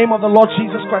 In the name of the Lord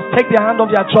Jesus Christ. Take their hand off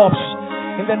their jobs.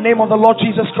 In the name of the Lord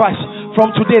Jesus Christ.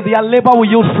 From today, their labor will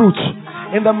yield fruit.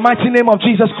 In the mighty name of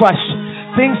Jesus Christ.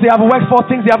 Things they have worked for,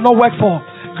 things they have not worked for.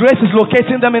 Grace is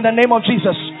locating them in the name of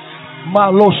Jesus.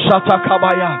 Malo Shata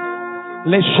Kabaya.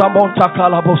 Le Shamonta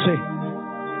Kalabose.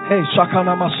 Hey,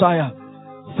 Shakana Messiah.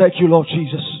 Thank you, Lord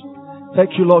Jesus.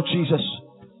 Thank you, Lord Jesus.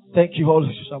 Thank you, Holy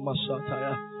Spirit.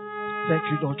 Thank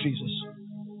you, Lord Jesus.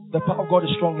 The power of God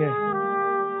is strong here.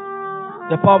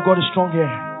 The power of God is strong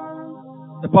here.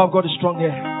 The power of God is strong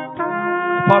here.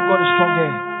 The power of God is strong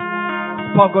here.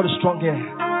 The power of God is strong here.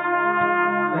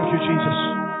 Thank you, Jesus.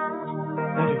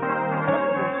 Thank you.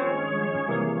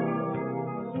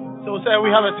 So, sir,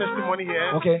 we have a testimony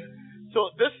here. Okay.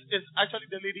 So, this is actually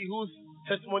the lady whose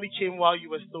testimony came while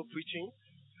you were still preaching.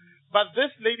 But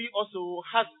this lady also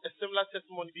has a similar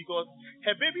testimony because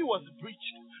her baby was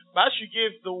breached. But as she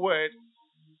gave the word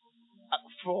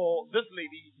for this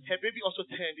lady, her baby also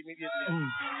turned immediately.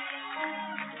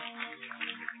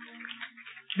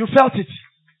 You felt it.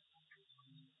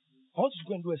 I want you to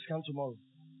go and do a scan tomorrow.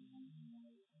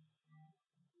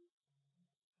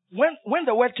 When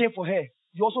the word came for her,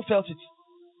 you also felt it.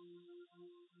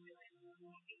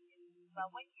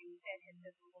 But when you said her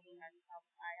testimony had come,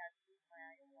 I had put my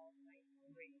eyes on my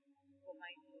brain for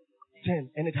my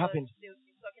children. And it happened. They've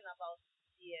been talking about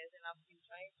years, and I've been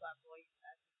trying to avoid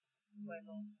that for a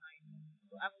long time.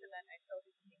 So after that, I felt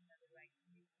it came at the right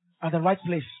place. At the right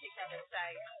place. Kick at the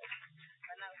side.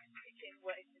 But now it's kicking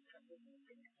where it's supposed to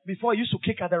kick. Before you used to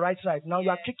kick at the right side. Now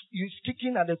you're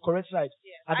kicking at the correct side.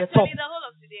 Yeah. At the Actually, top. the whole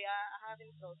of today, I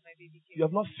haven't felt my baby kick. You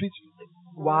have not fit.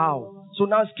 Wow. So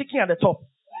now it's kicking at the top.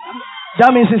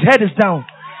 That means his head is down.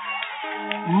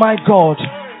 My God.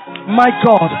 My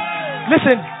God.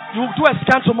 Listen, you'll do a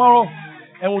scan tomorrow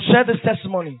and we'll share this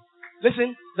testimony.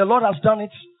 Listen, the Lord has done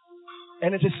it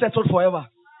and it is settled forever.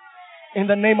 In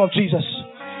the name of Jesus.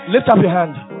 Lift up your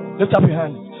hand. Lift up your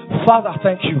hand. Father,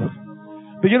 thank you.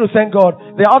 Begin to thank God.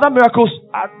 There are other miracles.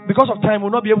 Because of time,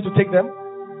 we'll not be able to take them.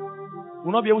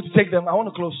 We'll not be able to take them. I want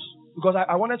to close. Because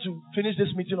I wanted to finish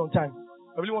this meeting on time.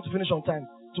 I really want to finish on time.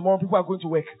 Tomorrow people are going to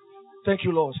work. Thank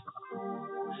you, Lord.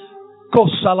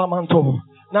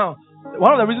 Now,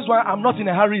 one of the reasons why I'm not in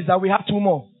a hurry is that we have 2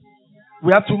 more.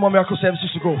 We have 2 more miracle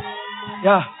services to go.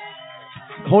 Yeah.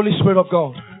 Holy Spirit of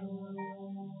God.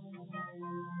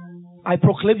 I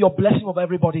proclaim your blessing of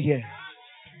everybody here.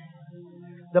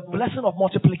 The blessing of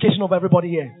multiplication of everybody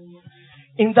here.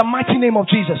 In the mighty name of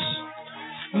Jesus.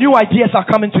 New ideas are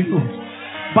coming to you.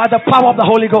 By the power of the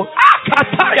Holy Ghost. I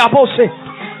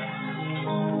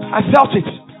felt it.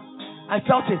 I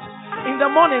felt it. In the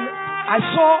morning, I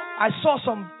saw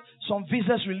some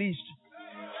visas released.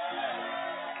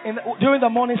 During the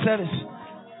morning service.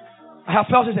 I have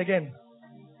felt it again.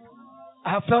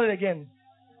 I have felt it again.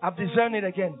 I've discerned it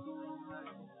again.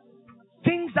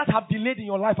 Things that have delayed in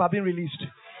your life have been released.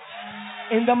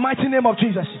 In the mighty name of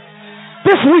Jesus.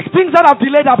 This week, things that have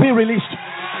delayed have been released.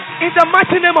 In the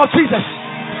mighty name of Jesus.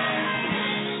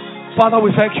 Father,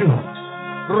 we thank you.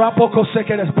 Pray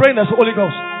in the Holy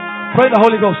Ghost. Pray in the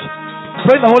Holy Ghost.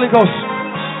 Pray in the Holy Ghost.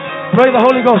 Pray in the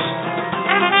Holy Ghost.